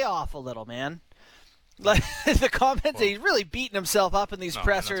 lay off a little, man. Like the comments, he's really beating himself up in these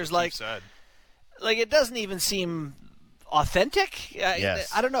pressers. Like it doesn't even seem authentic.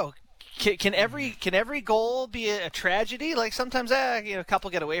 Yes. I don't know. Can every goal be a tragedy? Like sometimes, a couple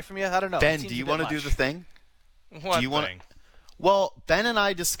get away from you. I don't know. Ben, do you want to do the thing? What do you thing? Well, Ben and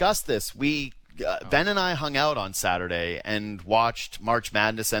I discussed this. Ben and I hung out on Saturday and watched March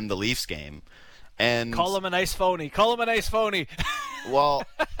Madness and the Leafs game. And call him a nice phony. Well,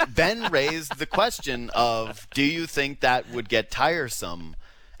 Ben raised the question of, do you think that would get tiresome?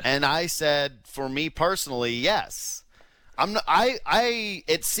 And I said, for me personally, yes.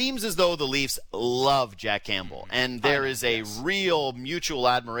 It seems as though the Leafs love Jack Campbell, and there is a real mutual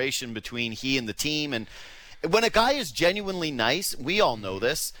admiration between he and the team. And when a guy is genuinely nice, we all know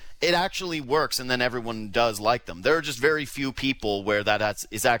this, it actually works, and then everyone does like them. There are just very few people where that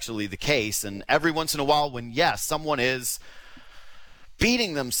is actually the case. And every once in a while when, yes, someone is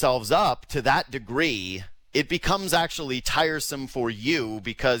beating themselves up to that degree, it becomes actually tiresome for you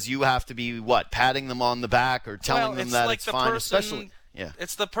because you have to be, patting them on the back or telling them that like it's the fine, person, especially... Yeah.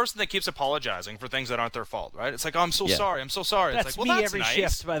 It's the person that keeps apologizing for things that aren't their fault, right? It's like, oh, I'm so sorry. It's That's like, well, me that's every nice.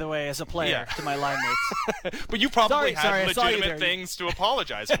 shift, by the way, as a player to my line mates. But you probably Sorry, had I saw you legitimate there. things to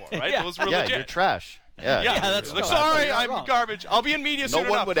apologize for, right? Yeah. Those were Yeah, legit. you're trash. Yeah, that's like, no, sorry, that's I'm wrong. garbage. I'll be in media soon No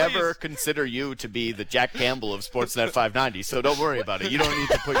one enough, would please. ever consider you to be the Jack Campbell of Sportsnet 590, so don't worry about it. You don't need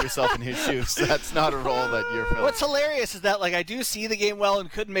to put yourself in his shoes. That's not a role that you're filling. What's hilarious is that, like, I do see the game well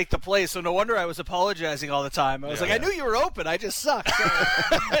and couldn't make the play, so no wonder I was apologizing all the time. I was I knew you were open. I just sucked.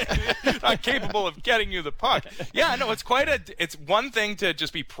 I not capable of getting you the puck. Yeah, no, it's one thing to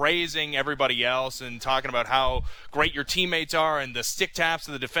just be praising everybody else and talking about how great your teammates are and the stick taps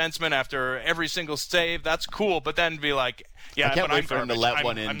to the defenseman after every single save. That's cool, but then be like, yeah, I can't but wait I'm for him to garbage. let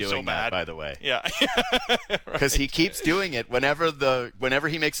one in I'm doing so that, bad. by the way. Yeah. Because he keeps doing it. Whenever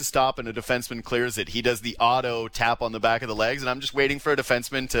he makes a stop and a defenseman clears it, he does the auto tap on the back of the legs, and I'm just waiting for a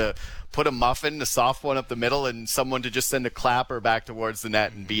defenseman to put a muffin, a soft one up the middle, and someone to just send a clapper back towards the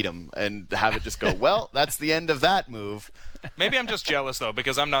net and beat him, and have it just go, well, that's the end of that move. Maybe I'm just jealous, though,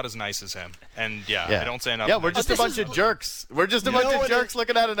 because I'm not as nice as him. And, I don't say enough. Yeah, we're just a bunch of jerks. We're just a bunch of jerks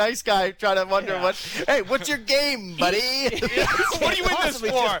looking at a nice guy trying to wonder what's your game, buddy? What are you in this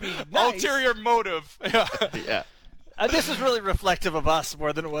for? Nice. Ulterior motive. Yeah. This is really reflective of us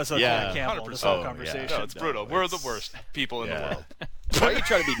more than it was on Jack Campbell, 100%. this whole Oh, conversation. No, it's brutal. We're the worst people in the world. Why are you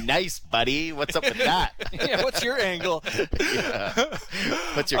trying to be nice, buddy? What's up with that? Yeah, what's your angle?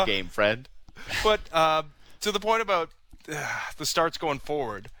 What's your game, friend? But to the point about the starts going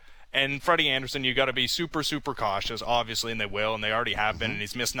forward, and Freddie Anderson, you got to be super, super cautious, obviously, and they will, and they already have been, and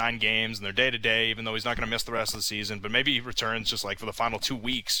he's missed 9 games, and they're day-to-day, even though he's not going to miss the rest of the season, but maybe he returns just like for the final 2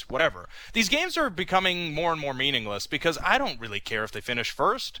 weeks, whatever. These games are becoming more and more meaningless because I don't really care if they finish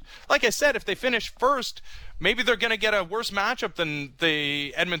first. Like I said, if they finish first, maybe they're going to get a worse matchup than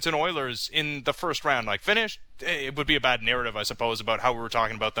the Edmonton Oilers in the first round. Like, finish, it would be a bad narrative, I suppose, about how we were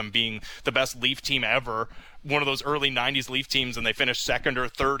talking about them being the best Leaf team ever, one of those early 90s Leaf teams, and they finished second or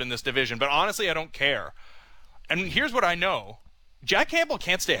third in this division. But honestly, I don't care. And here's what I know. Jack Campbell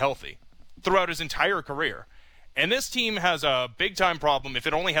can't stay healthy throughout his entire career. And this team has a big-time problem if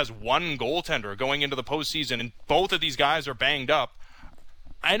it only has one goaltender going into the postseason, and both of these guys are banged up.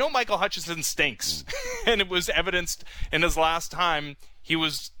 I know Michael Hutchinson stinks, and it was evidenced in his last time he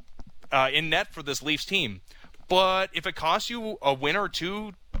was in net for this Leafs team. But if it costs you a win or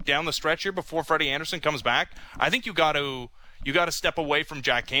two down the stretch here before Freddie Anderson comes back, I think you got to step away from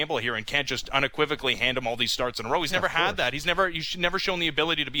Jack Campbell here and can't just unequivocally hand him all these starts in a row. He's never had that. He's never shown the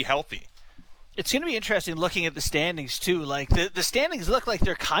ability to be healthy. It's going to be interesting looking at the standings, too. Like, the standings look like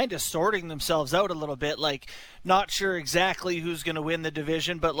they're kind of sorting themselves out a little bit. Like, not sure exactly who's going to win the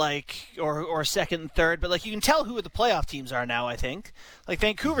division, but like, or second and third. But, like, you can tell who the playoff teams are now, I think. Like,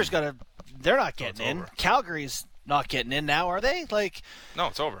 Vancouver's they're not getting in. Over. Calgary's not getting in now, are they? Like, no,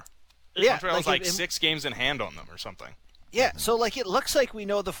 it's over. Yeah. Montreal's like 6 games in hand on them or something. Yeah, so like it looks like we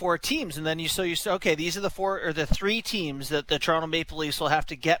know the 4 teams, and then you say, okay, these are the 3 teams that the Toronto Maple Leafs will have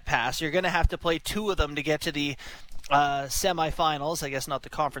to get past. You're going to have to play 2 of them to get to the semifinals. I guess not the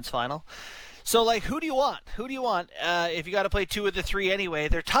conference final. So like, who do you want? If you got to play 2 of the 3 anyway,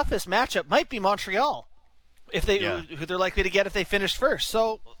 their toughest matchup might be Montreal. Who they're likely to get if they finish first.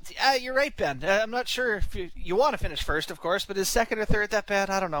 So you're right, Ben. I'm not sure if you want to finish first, of course, but is second or third that bad?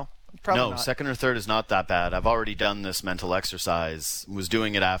 I don't know. Probably not. Second or third is not that bad. I've already done this mental exercise. Was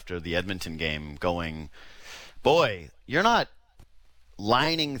doing it after the Edmonton game, going, boy, you're not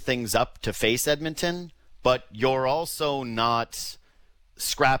lining things up to face Edmonton, but you're also not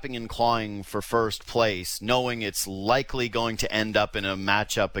scrapping and clawing for first place, knowing it's likely going to end up in a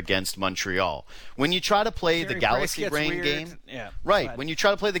matchup against Montreal. When you try to play the Galaxy Brain game, right? When you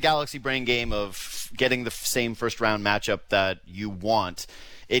try to play the Galaxy Brain game of getting the same first round matchup that you want,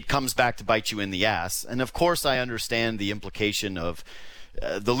 it comes back to bite you in the ass. And of course, I understand the implication of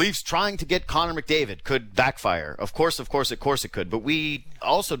the Leafs trying to get Connor McDavid could backfire. Of course it could. But we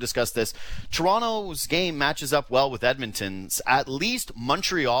also discussed this. Toronto's game matches up well with Edmonton's. At least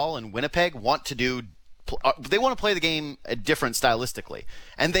Montreal and Winnipeg want to they want to play the game different stylistically.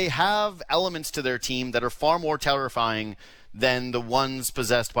 And they have elements to their team that are far more terrifying than the ones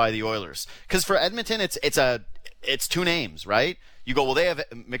possessed by the Oilers. Because for Edmonton, it's 2 names, right? You go, well, they have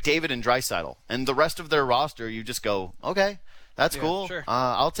McDavid and Draisaitl. And the rest of their roster, you just go, okay, that's cool. Sure.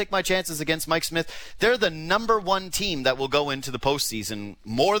 I'll take my chances against Mike Smith. They're the number 1 team that will go into the postseason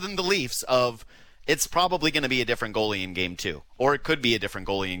more than the Leafs of it's probably going to be a different goalie in Game 2. Or it could be a different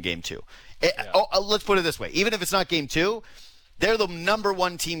goalie in Game 2. Let's put it this way. Even if it's not Game 2, they're the number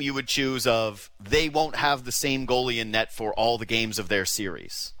 1 team you would choose of they won't have the same goalie in net for all the games of their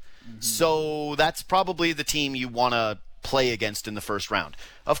series. Mm-hmm. So that's probably the team you want to play against in the first round.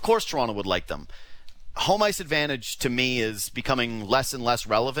 Of course Toronto would like them. Home ice advantage to me is becoming less and less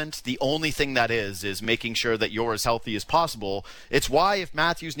relevant. The only thing that is making sure that you're as healthy as possible. It's why if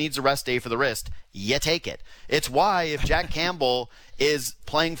Matthews needs a rest day for the wrist, you take it. It's why if Jack Campbell is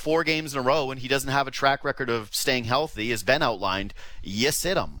playing 4 games in a row and he doesn't have a track record of staying healthy, as Ben outlined, you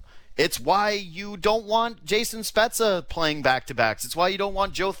sit him. It's why you don't want Jason Spezza playing back-to-backs. It's why you don't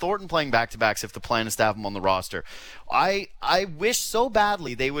want Joe Thornton playing back-to-backs if the plan is to have him on the roster. I wish so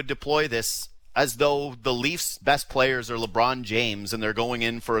badly they would deploy this as though the Leafs' best players are LeBron James and they're going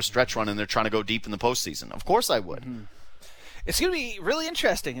in for a stretch run and they're trying to go deep in the postseason. Of course I would. Mm-hmm. It's going to be really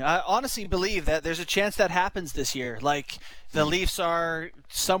interesting. I honestly believe that there's a chance that happens this year. Like, the Leafs are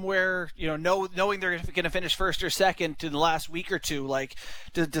somewhere, knowing they're going to finish first or second in the last week or two. Like,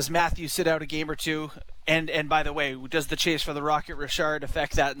 does Matthews sit out a game or two? And by the way, does the chase for the Rocket Richard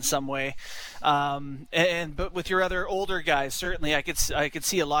affect that in some way? But with your other older guys, certainly I could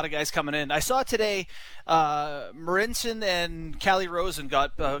see a lot of guys coming in. I saw today Marinson and Callie Rosen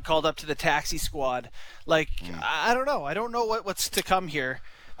got called up to the taxi squad. Like, I don't know. I don't know what's to come here.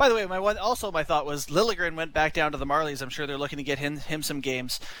 By the way, my thought was Liljegren went back down to the Marlies. I'm sure they're looking to get him some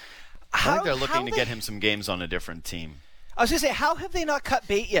games. I think they're looking to get him some games on a different team. I was going to say, how have they not cut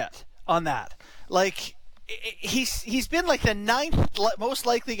bait yet on that? Like, he's been like the 9th most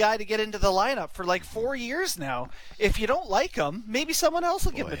likely guy to get into the lineup for like 4 years now. If you don't like him, maybe someone else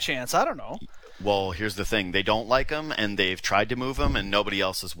will give him a chance. I don't know. Well, here's the thing. They don't like him, and they've tried to move him, and nobody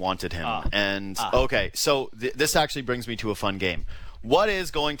else has wanted him. Okay, so this actually brings me to a fun game. What is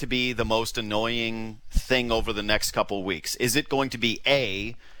going to be the most annoying thing over the next couple weeks? Is it going to be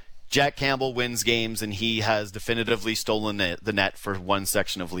A, Jack Campbell wins games and he has definitively stolen the net for one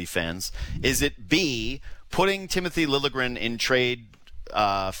section of Leaf fans? Is it B, putting Timothy Liljegren in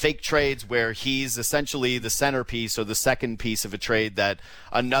fake trades where he's essentially the centerpiece or the second piece of a trade that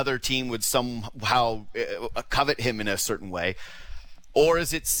another team would somehow covet him in a certain way? Or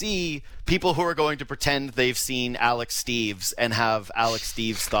is it C, people who are going to pretend they've seen Alex Steeves and have Alex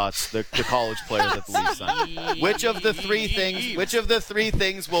Steeves' thoughts, the college player that the Leafs signed? Which of the three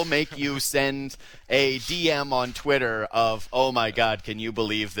things will make you send a DM on Twitter of, oh my God, can you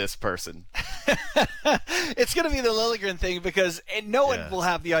believe this person? It's going to be the Liljegren thing because no one will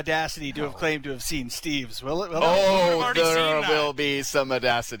have the audacity to have claimed to have seen Steeves, will it? There will be some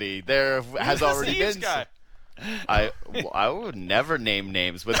audacity. There has already been some. I would never name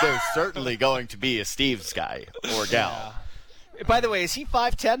names, but there's certainly going to be a Steve's guy or gal. Yeah. By the way, is he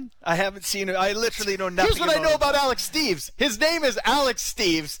 5'10"? I haven't seen him. I literally know nothing. Here's what I know about Alex Steeves. His name is Alex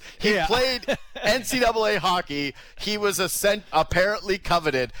Steeves. He played NCAA hockey. He was apparently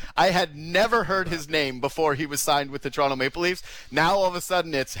coveted. I had never heard his name before he was signed with the Toronto Maple Leafs. Now all of a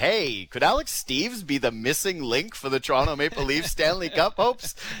sudden it's, hey, could Alex Steeves be the missing link for the Toronto Maple Leafs Stanley Cup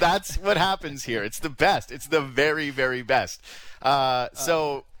hopes? That's what happens here. It's the best. It's the very, very best.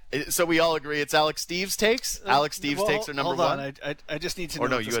 So we all agree it's Alex Steeves takes? Alex Steeves takes are number one? Hold on. I just need to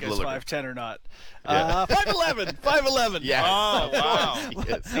know if this guy's 5'10" or not. Yeah. 5'11". 5'11". Yeah. Oh, wow.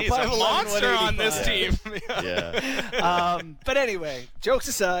 He's a monster on this team. Yeah. But anyway, jokes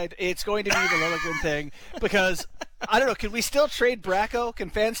aside, it's going to be the Liljegren thing because, I don't know, can we still trade Bracco? Can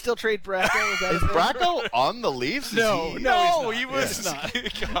fans still trade Bracco? Is Bracco on the Leafs? No, he was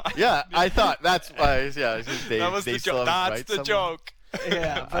not. Yeah, I thought that's why. Yeah, that was the joke. That's the joke.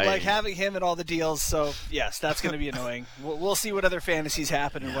 Yeah, but having him in all the deals, so yes, that's going to be annoying. We'll see what other fantasies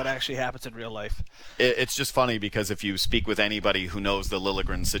happen and what actually happens in real life. It's just funny because if you speak with anybody who knows the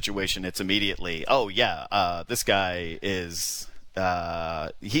Liljegren situation, it's immediately, this guy is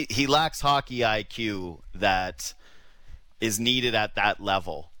he lacks hockey IQ that is needed at that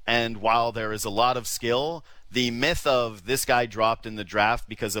level. And while there is a lot of skill, the myth of this guy dropped in the draft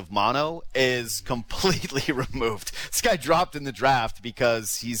because of mono is completely removed. This guy dropped in the draft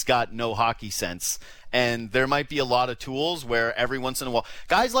because he's got no hockey sense. And there might be a lot of tools where every once in a while,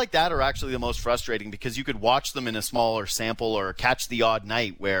 guys like that are actually the most frustrating because you could watch them in a smaller sample or catch the odd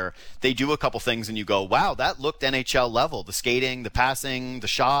night where they do a couple things and you go, wow, that looked NHL level. The skating, the passing, the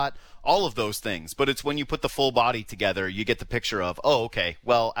shot, all of those things. But it's when you put the full body together, you get the picture of, oh, okay,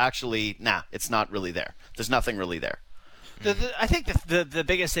 well, actually, it's not really there. There's nothing really there. I think the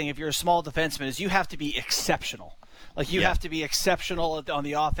biggest thing, if you're a small defenseman, is you have to be exceptional. Like, you have to be exceptional on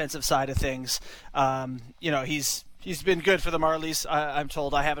the offensive side of things. He's been good for the Marlies, I'm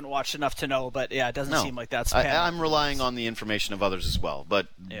told. I haven't watched enough to know, but, it doesn't seem like that's I'm relying on the information of others as well. But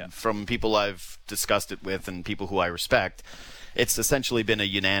from people I've discussed it with and people who I respect, it's essentially been a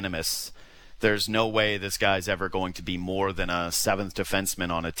unanimous. There's no way this guy's ever going to be more than a seventh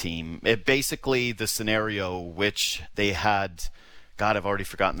defenseman on a team. It basically the scenario which they had, God, I've already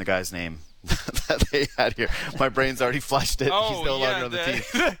forgotten the guy's name. that they had here. My brain's already flushed it. He's no longer on the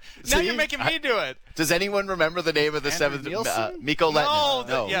team. Now you're making me do it. Does anyone remember the name of the seventh? Mikko Lehtinen.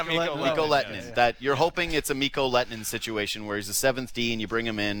 No. Mikko Lehtinen. Yeah. That you're hoping it's a Mikko Lehtinen situation where he's a seventh D and you bring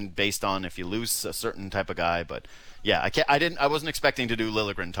him in based on if you lose a certain type of guy. But yeah, I wasn't expecting to do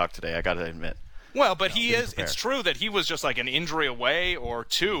Liljegren talk today. I got to admit. Well, but he is. It's true that he was just like an injury away or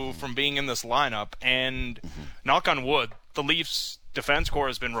two from being in this lineup. And knock on wood, the Leafs defense core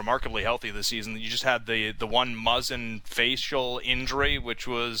has been remarkably healthy this season. You just had the one Muzzin facial injury, which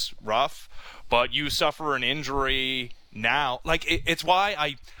was rough. But you suffer an injury now. Like it's why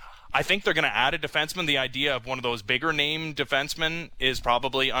I think they're going to add a defenseman. The idea of one of those bigger name defensemen is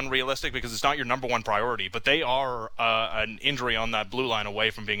probably unrealistic because it's not your number one priority. But they are an injury on that blue line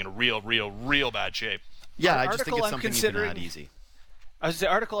away from being in a real bad shape. Yeah, I just think it's something you can add easy. The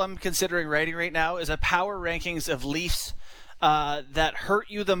article I'm considering writing right now is a power rankings of Leafs that hurt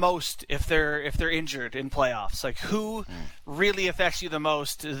you the most if they're injured in playoffs. Like who really affects you the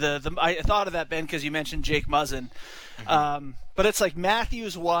most? I thought of that, Ben, because you mentioned Jake Muzzin. But it's like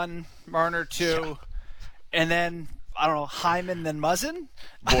Matthews 1, Marner 2, and then I don't know, Hyman then Muzzin.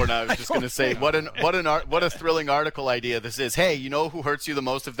 Bourne, I was just going to say what a thrilling article idea this is. Hey, you know who hurts you the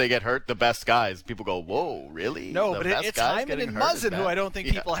most if they get hurt? The best guys. People go, whoa, really? No, but it's Hyman and Muzzin who I don't think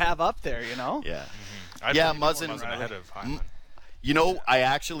people have up there. You know? Yeah. Muzzin ahead of Hyman. You know, I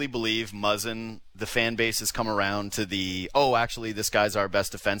actually believe Muzzin, the fan base has come around to actually, this guy's our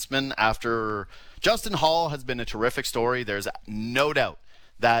best defenseman. After Justin Hall has been a terrific story, there's no doubt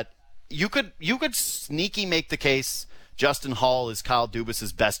that you could sneaky make the case Justin Hall is Kyle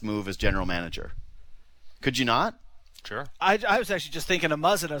Dubas's best move as general manager. Could you not? Sure. I was actually just thinking of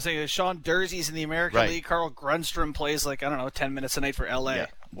Muzzin. I was thinking Sean Durzee's in the American League. Carl Grundstrom plays 10 minutes a night for LA. Yeah.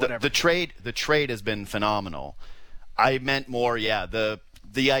 Whatever. The trade has been phenomenal. I meant more,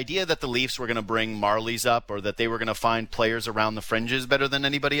 the idea that the Leafs were going to bring Marlies up or that they were going to find players around the fringes better than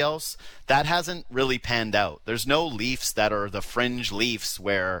anybody else, that hasn't really panned out. There's no Leafs that are the fringe Leafs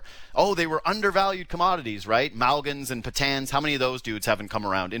where, they were undervalued commodities, right? Malgins and Patans, how many of those dudes haven't come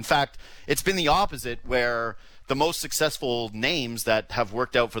around? In fact, it's been the opposite where the most successful names that have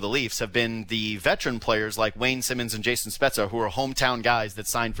worked out for the Leafs have been the veteran players like Wayne Simmons and Jason Spezza, who are hometown guys that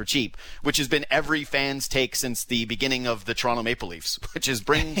signed for cheap, which has been every fan's take since the beginning of the Toronto Maple Leafs, which is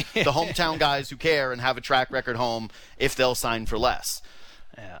bring the hometown guys who care and have a track record home if they'll sign for less.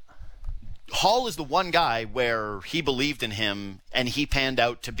 Yeah. Hall is the one guy where he believed in him and he panned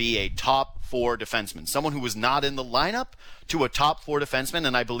out to be a top 4 defenseman, someone who was not in the lineup to a top 4 defenseman,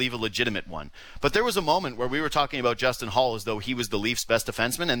 and I believe a legitimate one. But there was a moment where we were talking about Justin Hall as though he was the Leafs' best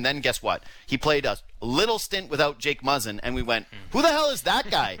defenseman, and then guess what? He played a little stint without Jake Muzzin, and we went, who the hell is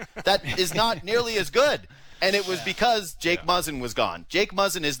that guy? That is not nearly as good. And it was because Jake Muzzin was gone. Jake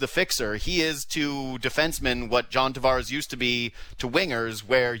Muzzin is the fixer. He is to defensemen what John Tavares used to be to wingers,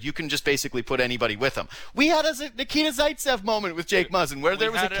 where you can just basically put anybody with him. We had a Nikita Zaitsev moment with Jake Muzzin, where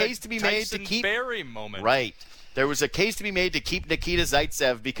there was a case to be made to keep Barry moment. Right. There was a case to be made to keep Nikita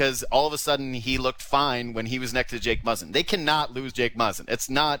Zaitsev because all of a sudden he looked fine when he was next to Jake Muzzin. They cannot lose Jake Muzzin.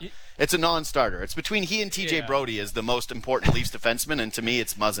 It's a non-starter. It's between he and TJ Brody as the most important Leafs defenseman, and to me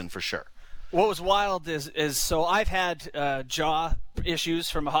it's Muzzin for sure. What was wild is so I've had jaw issues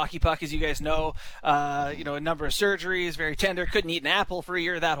from a hockey puck, as you guys know. A number of surgeries, very tender, couldn't eat an apple for a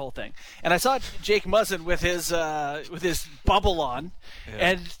year, that whole thing. And I saw Jake Muzzin with his bubble on,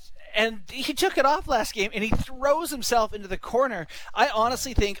 and he took it off last game, and he throws himself into the corner. I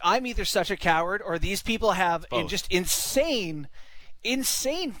honestly think I'm either such a coward or these people have just insane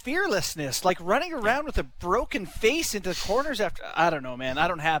fearlessness, like running around with a broken face into corners after. I don't know, man. I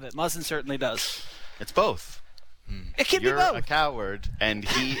don't have it. Muzzin certainly does. It's both. It can You're be both. A coward, and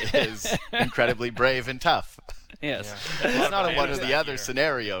he is incredibly brave and tough. Yes. Yeah. It's not a one or the other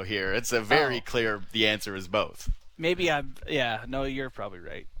scenario here. It's a very clear. The answer is both. Maybe I'm. Yeah. No, you're probably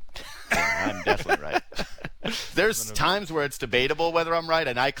right. Yeah, I'm definitely right. There's times where it's debatable whether I'm right,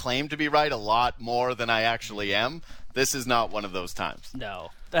 and I claim to be right a lot more than I actually am. This is not one of those times.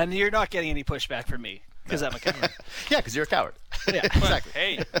 No. And you're not getting any pushback from me because I'm a coward. Yeah, because you're a coward. Yeah. Exactly.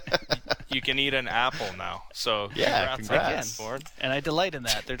 Hey, you can eat an apple now. So congrats. Bourne. And I delight in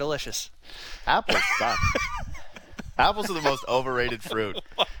that. They're delicious. Apples suck. Apples are the most overrated fruit.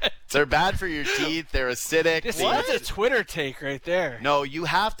 They're bad for your teeth. They're acidic. That's a Twitter take right there. No, you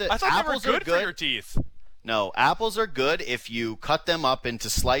have to. I thought apples they were good for your teeth. No, apples are good if you cut them up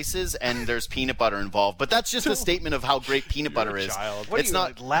into slices and there's peanut butter involved. But that's just a statement of how great peanut butter is. What it's are you,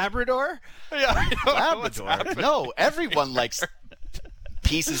 not like Labrador? Yeah, Labrador. No, everyone likes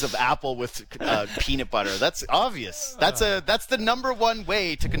pieces of apple with peanut butter. That's obvious. That's the number one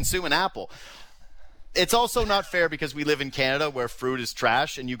way to consume an apple. It's also not fair because we live in Canada where fruit is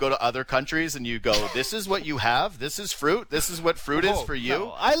trash, and you go to other countries and you go, this is what you have, this is fruit, this is what fruit is for you.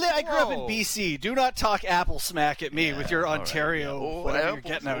 No. I grew up in BC. Do not talk apple smack at me with your Ontario, whatever you're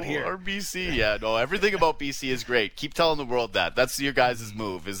getting out here. Or BC. Yeah, no, everything about BC is great. Keep telling the world that. That's your guys'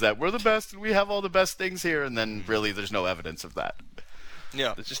 move, is that we're the best and we have all the best things here, and then really there's no evidence of that.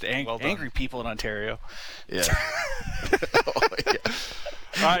 Yeah. It's just angry people in Ontario. Yeah.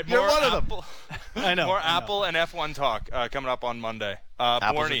 All right, You're one of them. I know. More Apple and F1 talk coming up on Monday.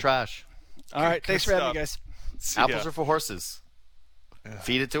 Apples Borny. are trash. All right, thanks for having me, guys. Apples are for horses. Yeah.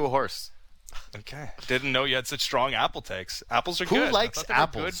 Feed it to a horse. Okay. Didn't know you had such strong apple takes. Apples are Who good. Who likes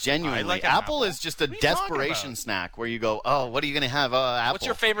apples, genuinely? I like apple is just a desperation snack where you go, oh, what are you going to have? Apple. What's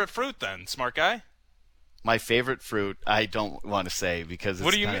your favorite fruit then, smart guy? My favorite fruit, I don't want to say because it's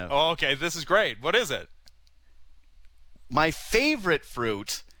What do you mean? Oh, okay. This is great. What is it? My favorite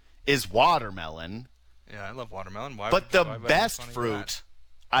fruit is watermelon. Yeah, I love watermelon. But the best fruit,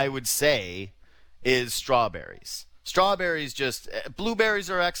 I would say, is strawberries. Strawberries blueberries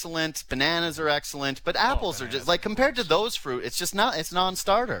are excellent, bananas are excellent, but apples are just, like, compared to those fruit, it's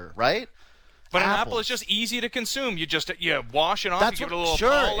non-starter, right? But an apple is just easy to consume. You wash it off, you give it a little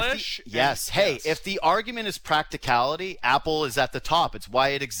polish. Yes. If the argument is practicality, apple is at the top. It's why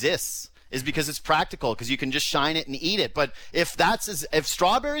it exists. Is because it's practical, because you can just shine it and eat it. But if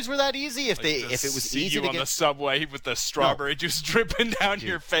strawberries were that easy, if it was easy to get on the subway with the strawberry juice dripping down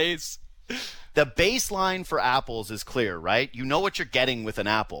your face. The baseline for apples is clear, right? You know what you're getting with an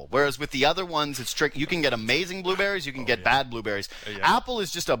apple. Whereas with the other ones, it's tricky. You can get amazing blueberries, you can get bad blueberries. Apple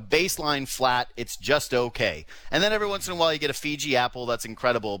is just a baseline flat. It's just okay. And then every once in a while you get a Fiji apple that's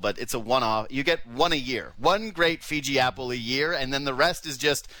incredible, but it's a one-off. You get one a year. One great Fiji apple a year, and then the rest is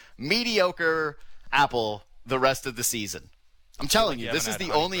just mediocre apple the rest of the season. I'm telling you, this is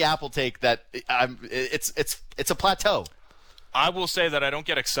the only apple take that it's a plateau. I will say that I don't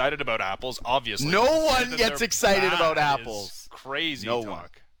get excited about apples, obviously. No one gets excited about apples. Crazy no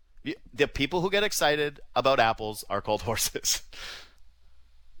talk. One. The people who get excited about apples are called horses.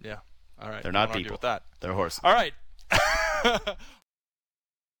 Yeah. All right. They're not people. With that. They're horses. All right. All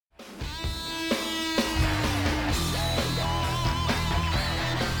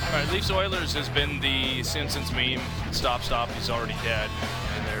right, Leafs Oilers has been the Simpsons meme. Stop, he's already dead.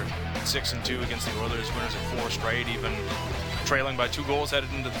 And they're 6-2 against the Oilers. Winners of 4 straight, even trailing by 2 goals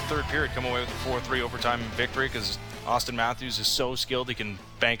headed into the third period. Come away with a 4-3 overtime victory because Austin Matthews is so skilled he can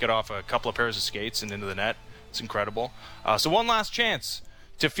bank it off a couple of pairs of skates and into the net. It's incredible. So one last chance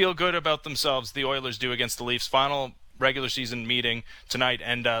to feel good about themselves, the Oilers do against the Leafs. Final regular season meeting tonight,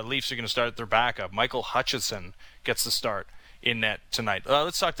 and Leafs are going to start their backup. Michael Hutchinson gets the start in net tonight.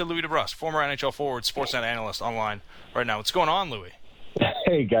 Let's talk to Louie DeBrusk, former NHL forward, Sportsnet analyst online right now. What's going on, Louie?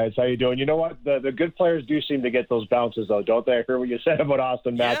 Hey, guys. How you doing? You know what? The good players do seem to get those bounces, though, don't they? I heard what you said about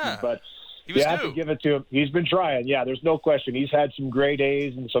Austin Matthews, but you have to give it to him. He's been trying. Yeah, there's no question. He's had some great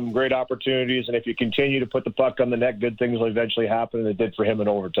days and some great opportunities, and if you continue to put the puck on the net, good things will eventually happen, and it did for him in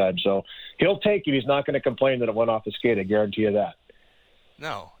overtime. So he'll take it. He's not going to complain that it went off his skate. I guarantee you that.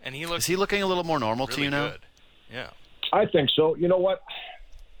 No, and he looks. Is he looking a little more normal really to you now? Good. Yeah. I think so. You know what?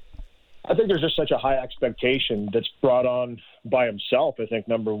 I think there's just such a high expectation that's brought on by himself. I think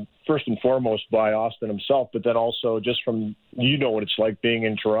first and foremost by Austin himself, but then also just from, what it's like being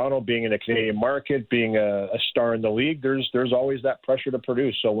in Toronto, being in the Canadian market, being a star in the league. There's always that pressure to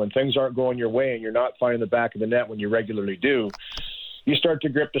produce. So when things aren't going your way and you're not finding the back of the net when you regularly do, you start to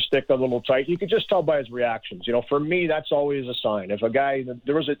grip the stick a little tight. You could just tell by his reactions. For me, that's always a sign. If a guy,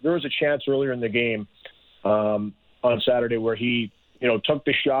 there was a chance earlier in the game on Saturday where he took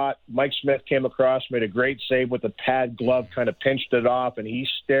the shot. Mike Smith came across, made a great save with a pad glove, kind of pinched it off, and he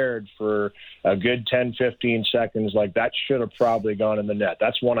stared for a good 10, 15 seconds like that should have probably gone in the net.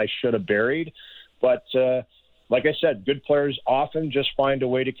 That's one I should have buried. But like I said, good players often just find a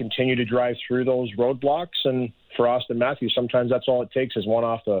way to continue to drive through those roadblocks. And for Austin Matthews, sometimes that's all it takes is one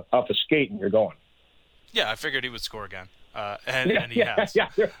off a skate and you're going. Yeah, I figured he would score again. And he has.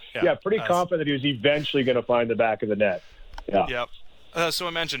 Yeah, pretty confident that he was eventually going to find the back of the net. Yeah. Yep. So I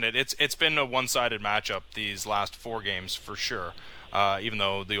mentioned it. It's been a one-sided matchup these last 4 games for sure. Even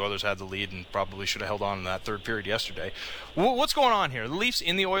though the Oilers had the lead and probably should have held on in that third period yesterday. What's going on here? The Leafs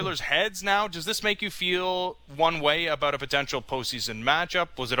in the Oilers' heads now? Does this make you feel one way about a potential postseason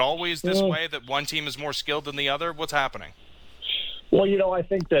matchup? Was it always this way, that one team is more skilled than the other? What's happening? Well, I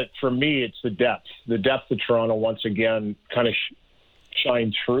think that for me it's the depth. The depth of Toronto once again kind of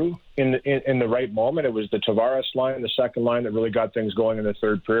shine through in the right moment. It was the Tavares line, the second line, that really got things going in the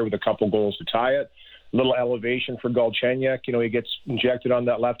third period with a couple goals to tie it. A little elevation for Galchenyuk. He gets injected on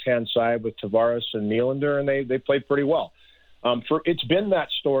that left-hand side with Tavares and Nylander, and they played pretty well. It's been that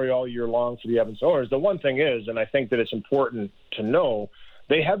story all year long for the Edmonton Oilers. The one thing is, and I think that it's important to know,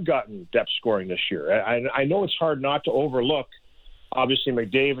 they have gotten depth scoring this year. I know it's hard not to overlook, obviously,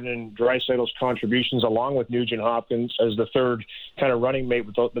 McDavid and Draisaitl's contributions, along with Nugent-Hopkins as the third kind of running mate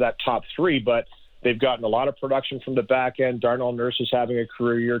with that top three, but they've gotten a lot of production from the back end. Darnell Nurse is having a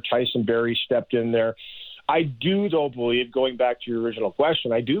career year. Tyson Barrie stepped in there. I do, though, believe, going back to your original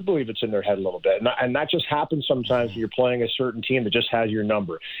question, I do believe it's in their head a little bit. And that just happens sometimes when you're playing a certain team that just has your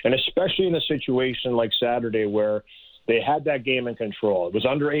number. And especially in a situation like Saturday where they had that game in control. It was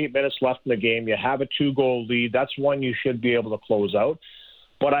under 8 minutes left in the game. You have a 2-goal lead. That's one you should be able to close out.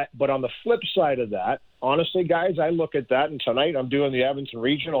 But on the flip side of that, honestly, guys, I look at that, and tonight I'm doing the Edmonton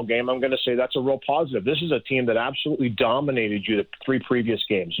regional game. I'm going to say that's a real positive. This is a team that absolutely dominated you the 3 previous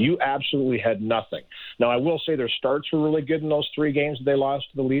games. You absolutely had nothing. Now, I will say their starts were really good in those 3 games that they lost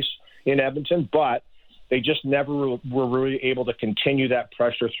to the Leafs in Edmonton, but they just never were really able to continue that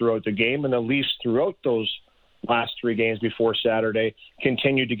pressure throughout the game. And the Leafs, throughout those last 3 games before Saturday,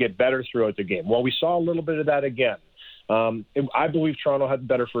 continued to get better throughout the game. Well, we saw a little bit of that again. I believe Toronto had the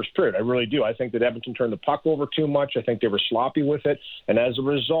better first period. I really do. I think that Edmonton turned the puck over too much. I think they were sloppy with it. And as a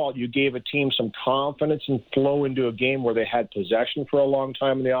result, you gave a team some confidence and flow into a game where they had possession for a long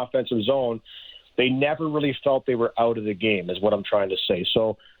time in the offensive zone. They never really felt they were out of the game, is what I'm trying to say.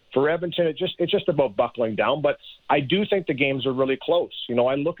 So for Edmonton, it's just about buckling down. But I do think the games are really close.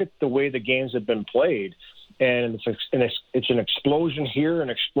 I look at the way the games have been played, and it's an explosion here, an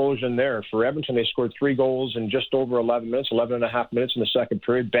explosion there. For Edmonton, they scored 3 goals in just over 11 and a half minutes in the second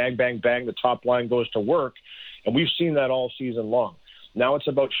period. Bang, bang, bang, the top line goes to work. And we've seen that all season long. Now it's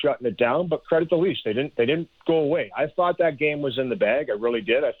about shutting it down, but credit the Leafs. They didn't go away. I thought that game was in the bag. I really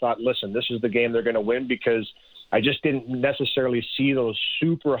did. I thought, listen, this is the game they're going to win, because I just didn't necessarily see those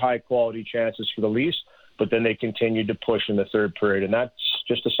super high-quality chances for the Leafs. But then they continued to push in the third period, and that's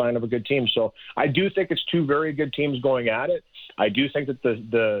just a sign of a good team. So I do think it's 2 very good teams going at it. I do think that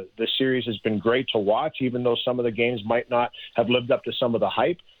the series has been great to watch, even though some of the games might not have lived up to some of the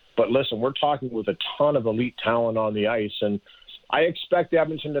hype. But listen, we're talking with a ton of elite talent on the ice, and I expect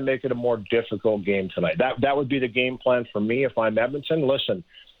Edmonton to make it a more difficult game tonight. That would be the game plan for me if I'm Edmonton. Listen,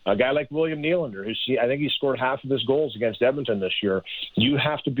 a guy like William Nylander, I think he scored half of his goals against Edmonton this year. You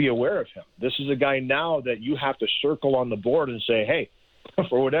have to be aware of him. This is a guy now that you have to circle on the board and say, hey,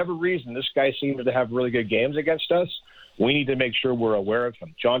 for whatever reason, this guy seems to have really good games against us. We need to make sure we're aware of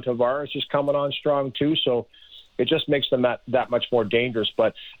him. John Tavares is coming on strong too, so it just makes them that much more dangerous.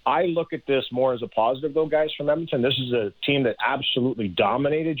 But I look at this more as a positive, though, guys, from Edmonton. This is a team that absolutely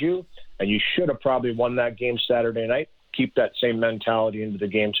dominated you, and you should have probably won that game Saturday night. Keep that same mentality into the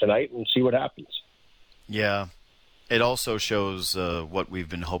game tonight and see what happens. Yeah. It also shows what we've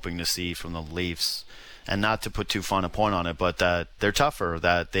been hoping to see from the Leafs. And not to put too fine a point on it, but that they're tougher,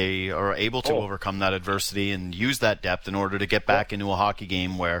 that they are able to overcome that adversity and use that depth in order to get back into a hockey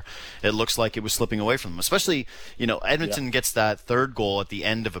game where it looks like it was slipping away from them. Especially, Edmonton gets that third goal at the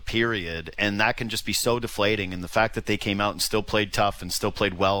end of a period, and that can just be so deflating. And the fact that they came out and still played tough and still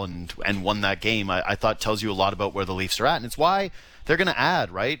played well and won that game, I thought tells you a lot about where the Leafs are at. And it's why they're going to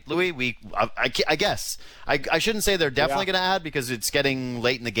add, right, Louis? I guess. I shouldn't say they're definitely going to add, because it's getting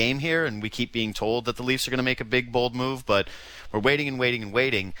late in the game here, and we keep being told that the Leafs are going to make a big, bold move, but we're waiting and waiting and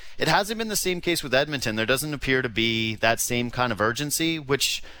waiting. It hasn't been the same case with Edmonton. There doesn't appear to be that same kind of urgency,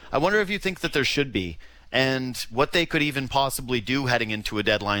 which I wonder if you think that there should be, and what they could even possibly do heading into a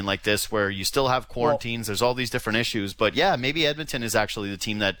deadline like this where you still have quarantines, there's all these different issues. But, yeah, maybe Edmonton is actually the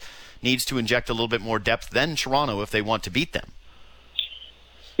team that needs to inject a little bit more depth than Toronto if they want to beat them.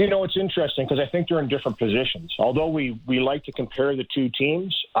 It's interesting because I think they're in different positions. Although we like to compare the 2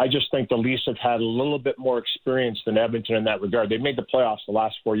 teams, I just think the Leafs have had a little bit more experience than Edmonton in that regard. They've made the playoffs the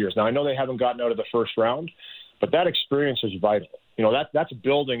last 4 years. Now, I know they haven't gotten out of the first round, but that experience is vital. That's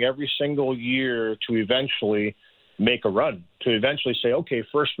building every single year to eventually make a run, to eventually say, okay,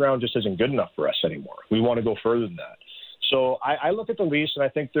 first round just isn't good enough for us anymore. We want to go further than that. So I look at the Leafs, and I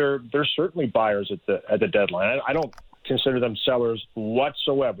think they're certainly buyers at the deadline. I don't consider them sellers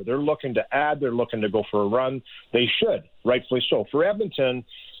whatsoever. They're looking to add. They're looking to go for a run. They should, rightfully so. For Edmonton,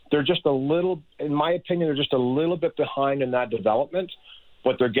 they're just a little, in my opinion, they're just a little bit behind in that development,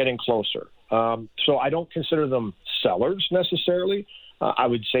 but they're getting closer. So I don't consider them sellers necessarily. I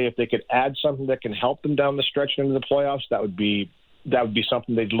would say if they could add something that can help them down the stretch into the playoffs, that would be that would be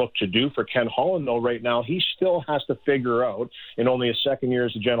something they'd look to do. For Ken Holland, though, right now, he still has to figure out, in only his second year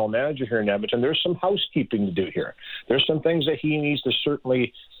as a general manager here in Edmonton, there's some housekeeping to do here. There's some things that he needs to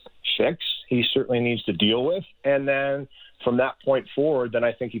certainly fix. He certainly needs to deal with. And then from that point forward, then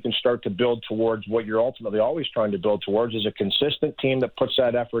I think you can start to build towards what you're ultimately always trying to build towards, is a consistent team that puts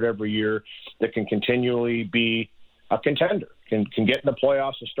that effort every year, that can continually be a contender, can get in the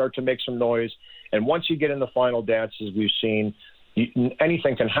playoffs and start to make some noise. And once you get in the final dances, we've seen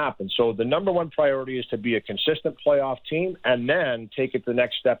anything can happen. So the number one priority is to be a consistent playoff team, and then take it the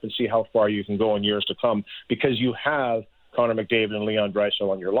next step and see how far you can go in years to come, because you have Connor McDavid and Leon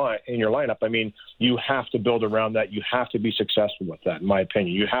Draisaitl in your lineup. I mean, you have to build around that. You have to be successful with that, in my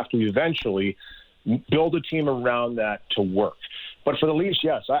opinion. You have to eventually build a team around that to work. But for the Leafs,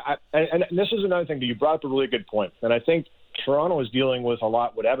 yes. And this is another thing that you brought up a really good point. And I think Toronto is dealing with a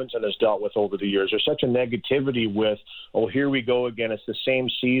lot what Edmonton has dealt with over the years. There's such a negativity with, oh, here we go again. It's the same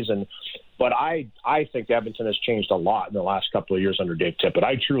season. But I think Edmonton has changed a lot in the last couple of years under Dave Tippett.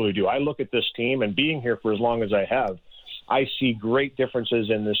 I truly do. I look at this team, and being here for as long as I have, I see great differences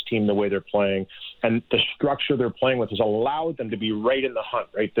in this team, the way they're playing, and the structure they're playing with has allowed them to be right in the hunt,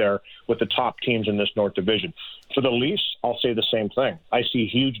 right there with the top teams in this North Division. For the Leafs, I'll say the same thing. I see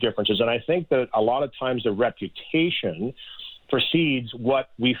huge differences, and I think that a lot of times the reputation precedes what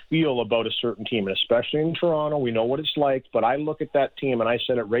we feel about a certain team, and especially in Toronto, we know what it's like. But I look at that team, and I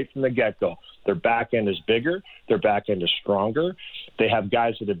said it right from the get-go. Their back end is bigger. Their back end is stronger. They have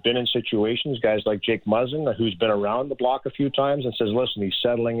guys that have been in situations, guys like Jake Muzzin, who's been around the block a few times and says, listen, he's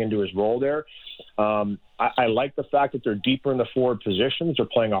settling into his role there. I like the fact that they're deeper in the forward positions. They're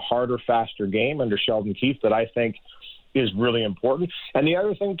playing a harder, faster game under Sheldon Keefe that I think is really important. And the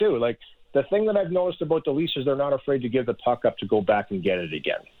other thing, too, like, the thing that I've noticed about the Leafs is they're not afraid to give the puck up to go back and get it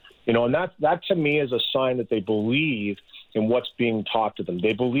again. You know, and that to me is a sign that they believe in what's being taught to them.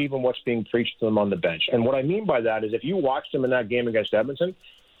 They believe in what's being preached to them on the bench. And what I mean by that is if you watched them in that game against Edmonton,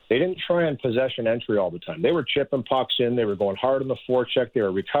 they didn't try on possession entry all the time. They were chipping pucks in. They were going hard on the forecheck. They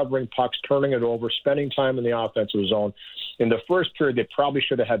were recovering pucks, turning it over, spending time in the offensive zone. In the first period, they probably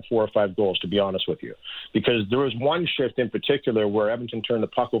should have had 4 or 5 goals, to be honest with you, because there was one shift in particular where Edmonton turned the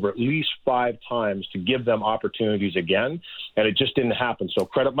puck over at least 5 times to give them opportunities again, and it just didn't happen. So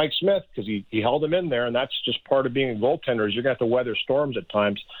credit Mike Smith, because he held them in there, and that's just part of being a goaltender is you're going to have to weather storms at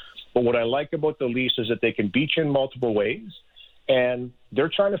times. But what I like about the Leafs is that they can beat you in multiple ways, and they're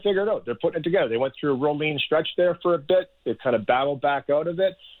trying to figure it out. They're putting it together. They went through a real lean stretch there for a bit. They've kind of battled back out of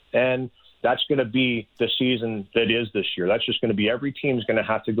it, and that's going to be the season that is this year. That's just going to be every team's going to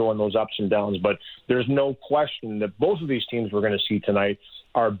have to go on those ups and downs. But there's no question that both of these teams we're going to see tonight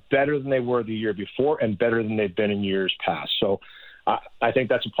are better than they were the year before and better than they've been in years past. So I think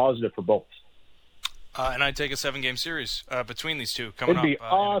that's a positive for both. And I'd take a 7-game series between these two coming up. It'd be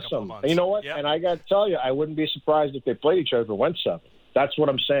awesome. You know what? Yep. And I got to tell you, I wouldn't be surprised if they played each other and went 7. That's what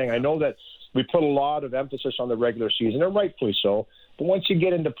I'm saying. I know that we put a lot of emphasis on the regular season, and rightfully so. But once you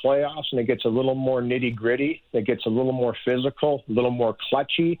get into playoffs and it gets a little more nitty-gritty, it gets a little more physical, a little more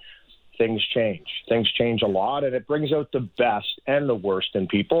clutchy, things change. Things change a lot, and it brings out the best and the worst in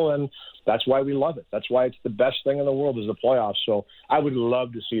people, and that's why we love it. That's why it's the best thing in the world is the playoffs. So I would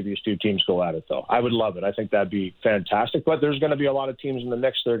love to see these two teams go at it, though. I would love it. I think that'd be fantastic. But there's going to be a lot of teams in the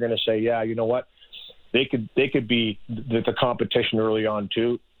mix that are going to say, yeah, you know what? They could be the competition early on,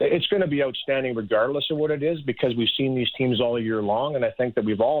 too. It's going to be outstanding regardless of what it is because we've seen these teams all year long, and I think that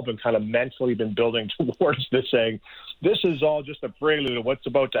we've all been kind of mentally been building towards this, saying this is all just a prelude of what's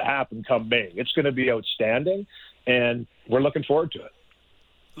about to happen come May. It's going to be outstanding, and we're looking forward to it.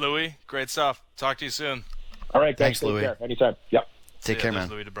 Louie, great stuff. Talk to you soon. All right, guys. Thanks, Louie. Care. Anytime. Yep. Take care, man.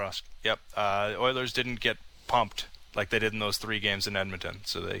 Louie DeBrusk. Yep. The Oilers didn't get pumped like they did in those 3 games in Edmonton,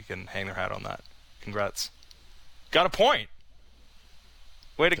 so they can hang their hat on that. Congrats. Got a point.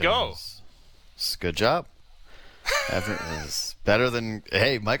 Way to go. Good job. It's better than,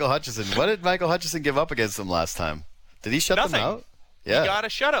 hey, Michael Hutchison. What did Michael Hutchison give up against them last time? Did he shut them out? Yeah. He got a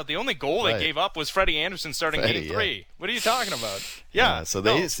shutout. The only goal they gave up was Freddie Anderson starting Game 3. Yeah. What are you talking about? Yeah. So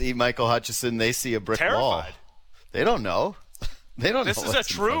they see Michael Hutchison. They see a brick wall. They don't know. They don't know. This is a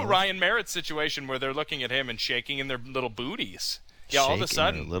true Ryan Merritt situation where they're looking at him and shaking in their little booties. Yeah, all of a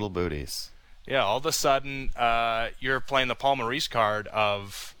sudden. Little booties. Yeah, all of a sudden, you're playing the Paul Maurice card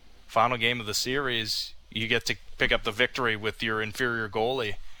of final game of the series. You get to pick up the victory with your inferior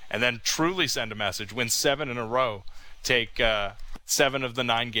goalie and then truly send a message, win 7 in a row, take 7 of the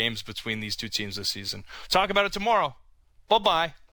 9 games between these two teams this season. Talk about it tomorrow. Bye-bye.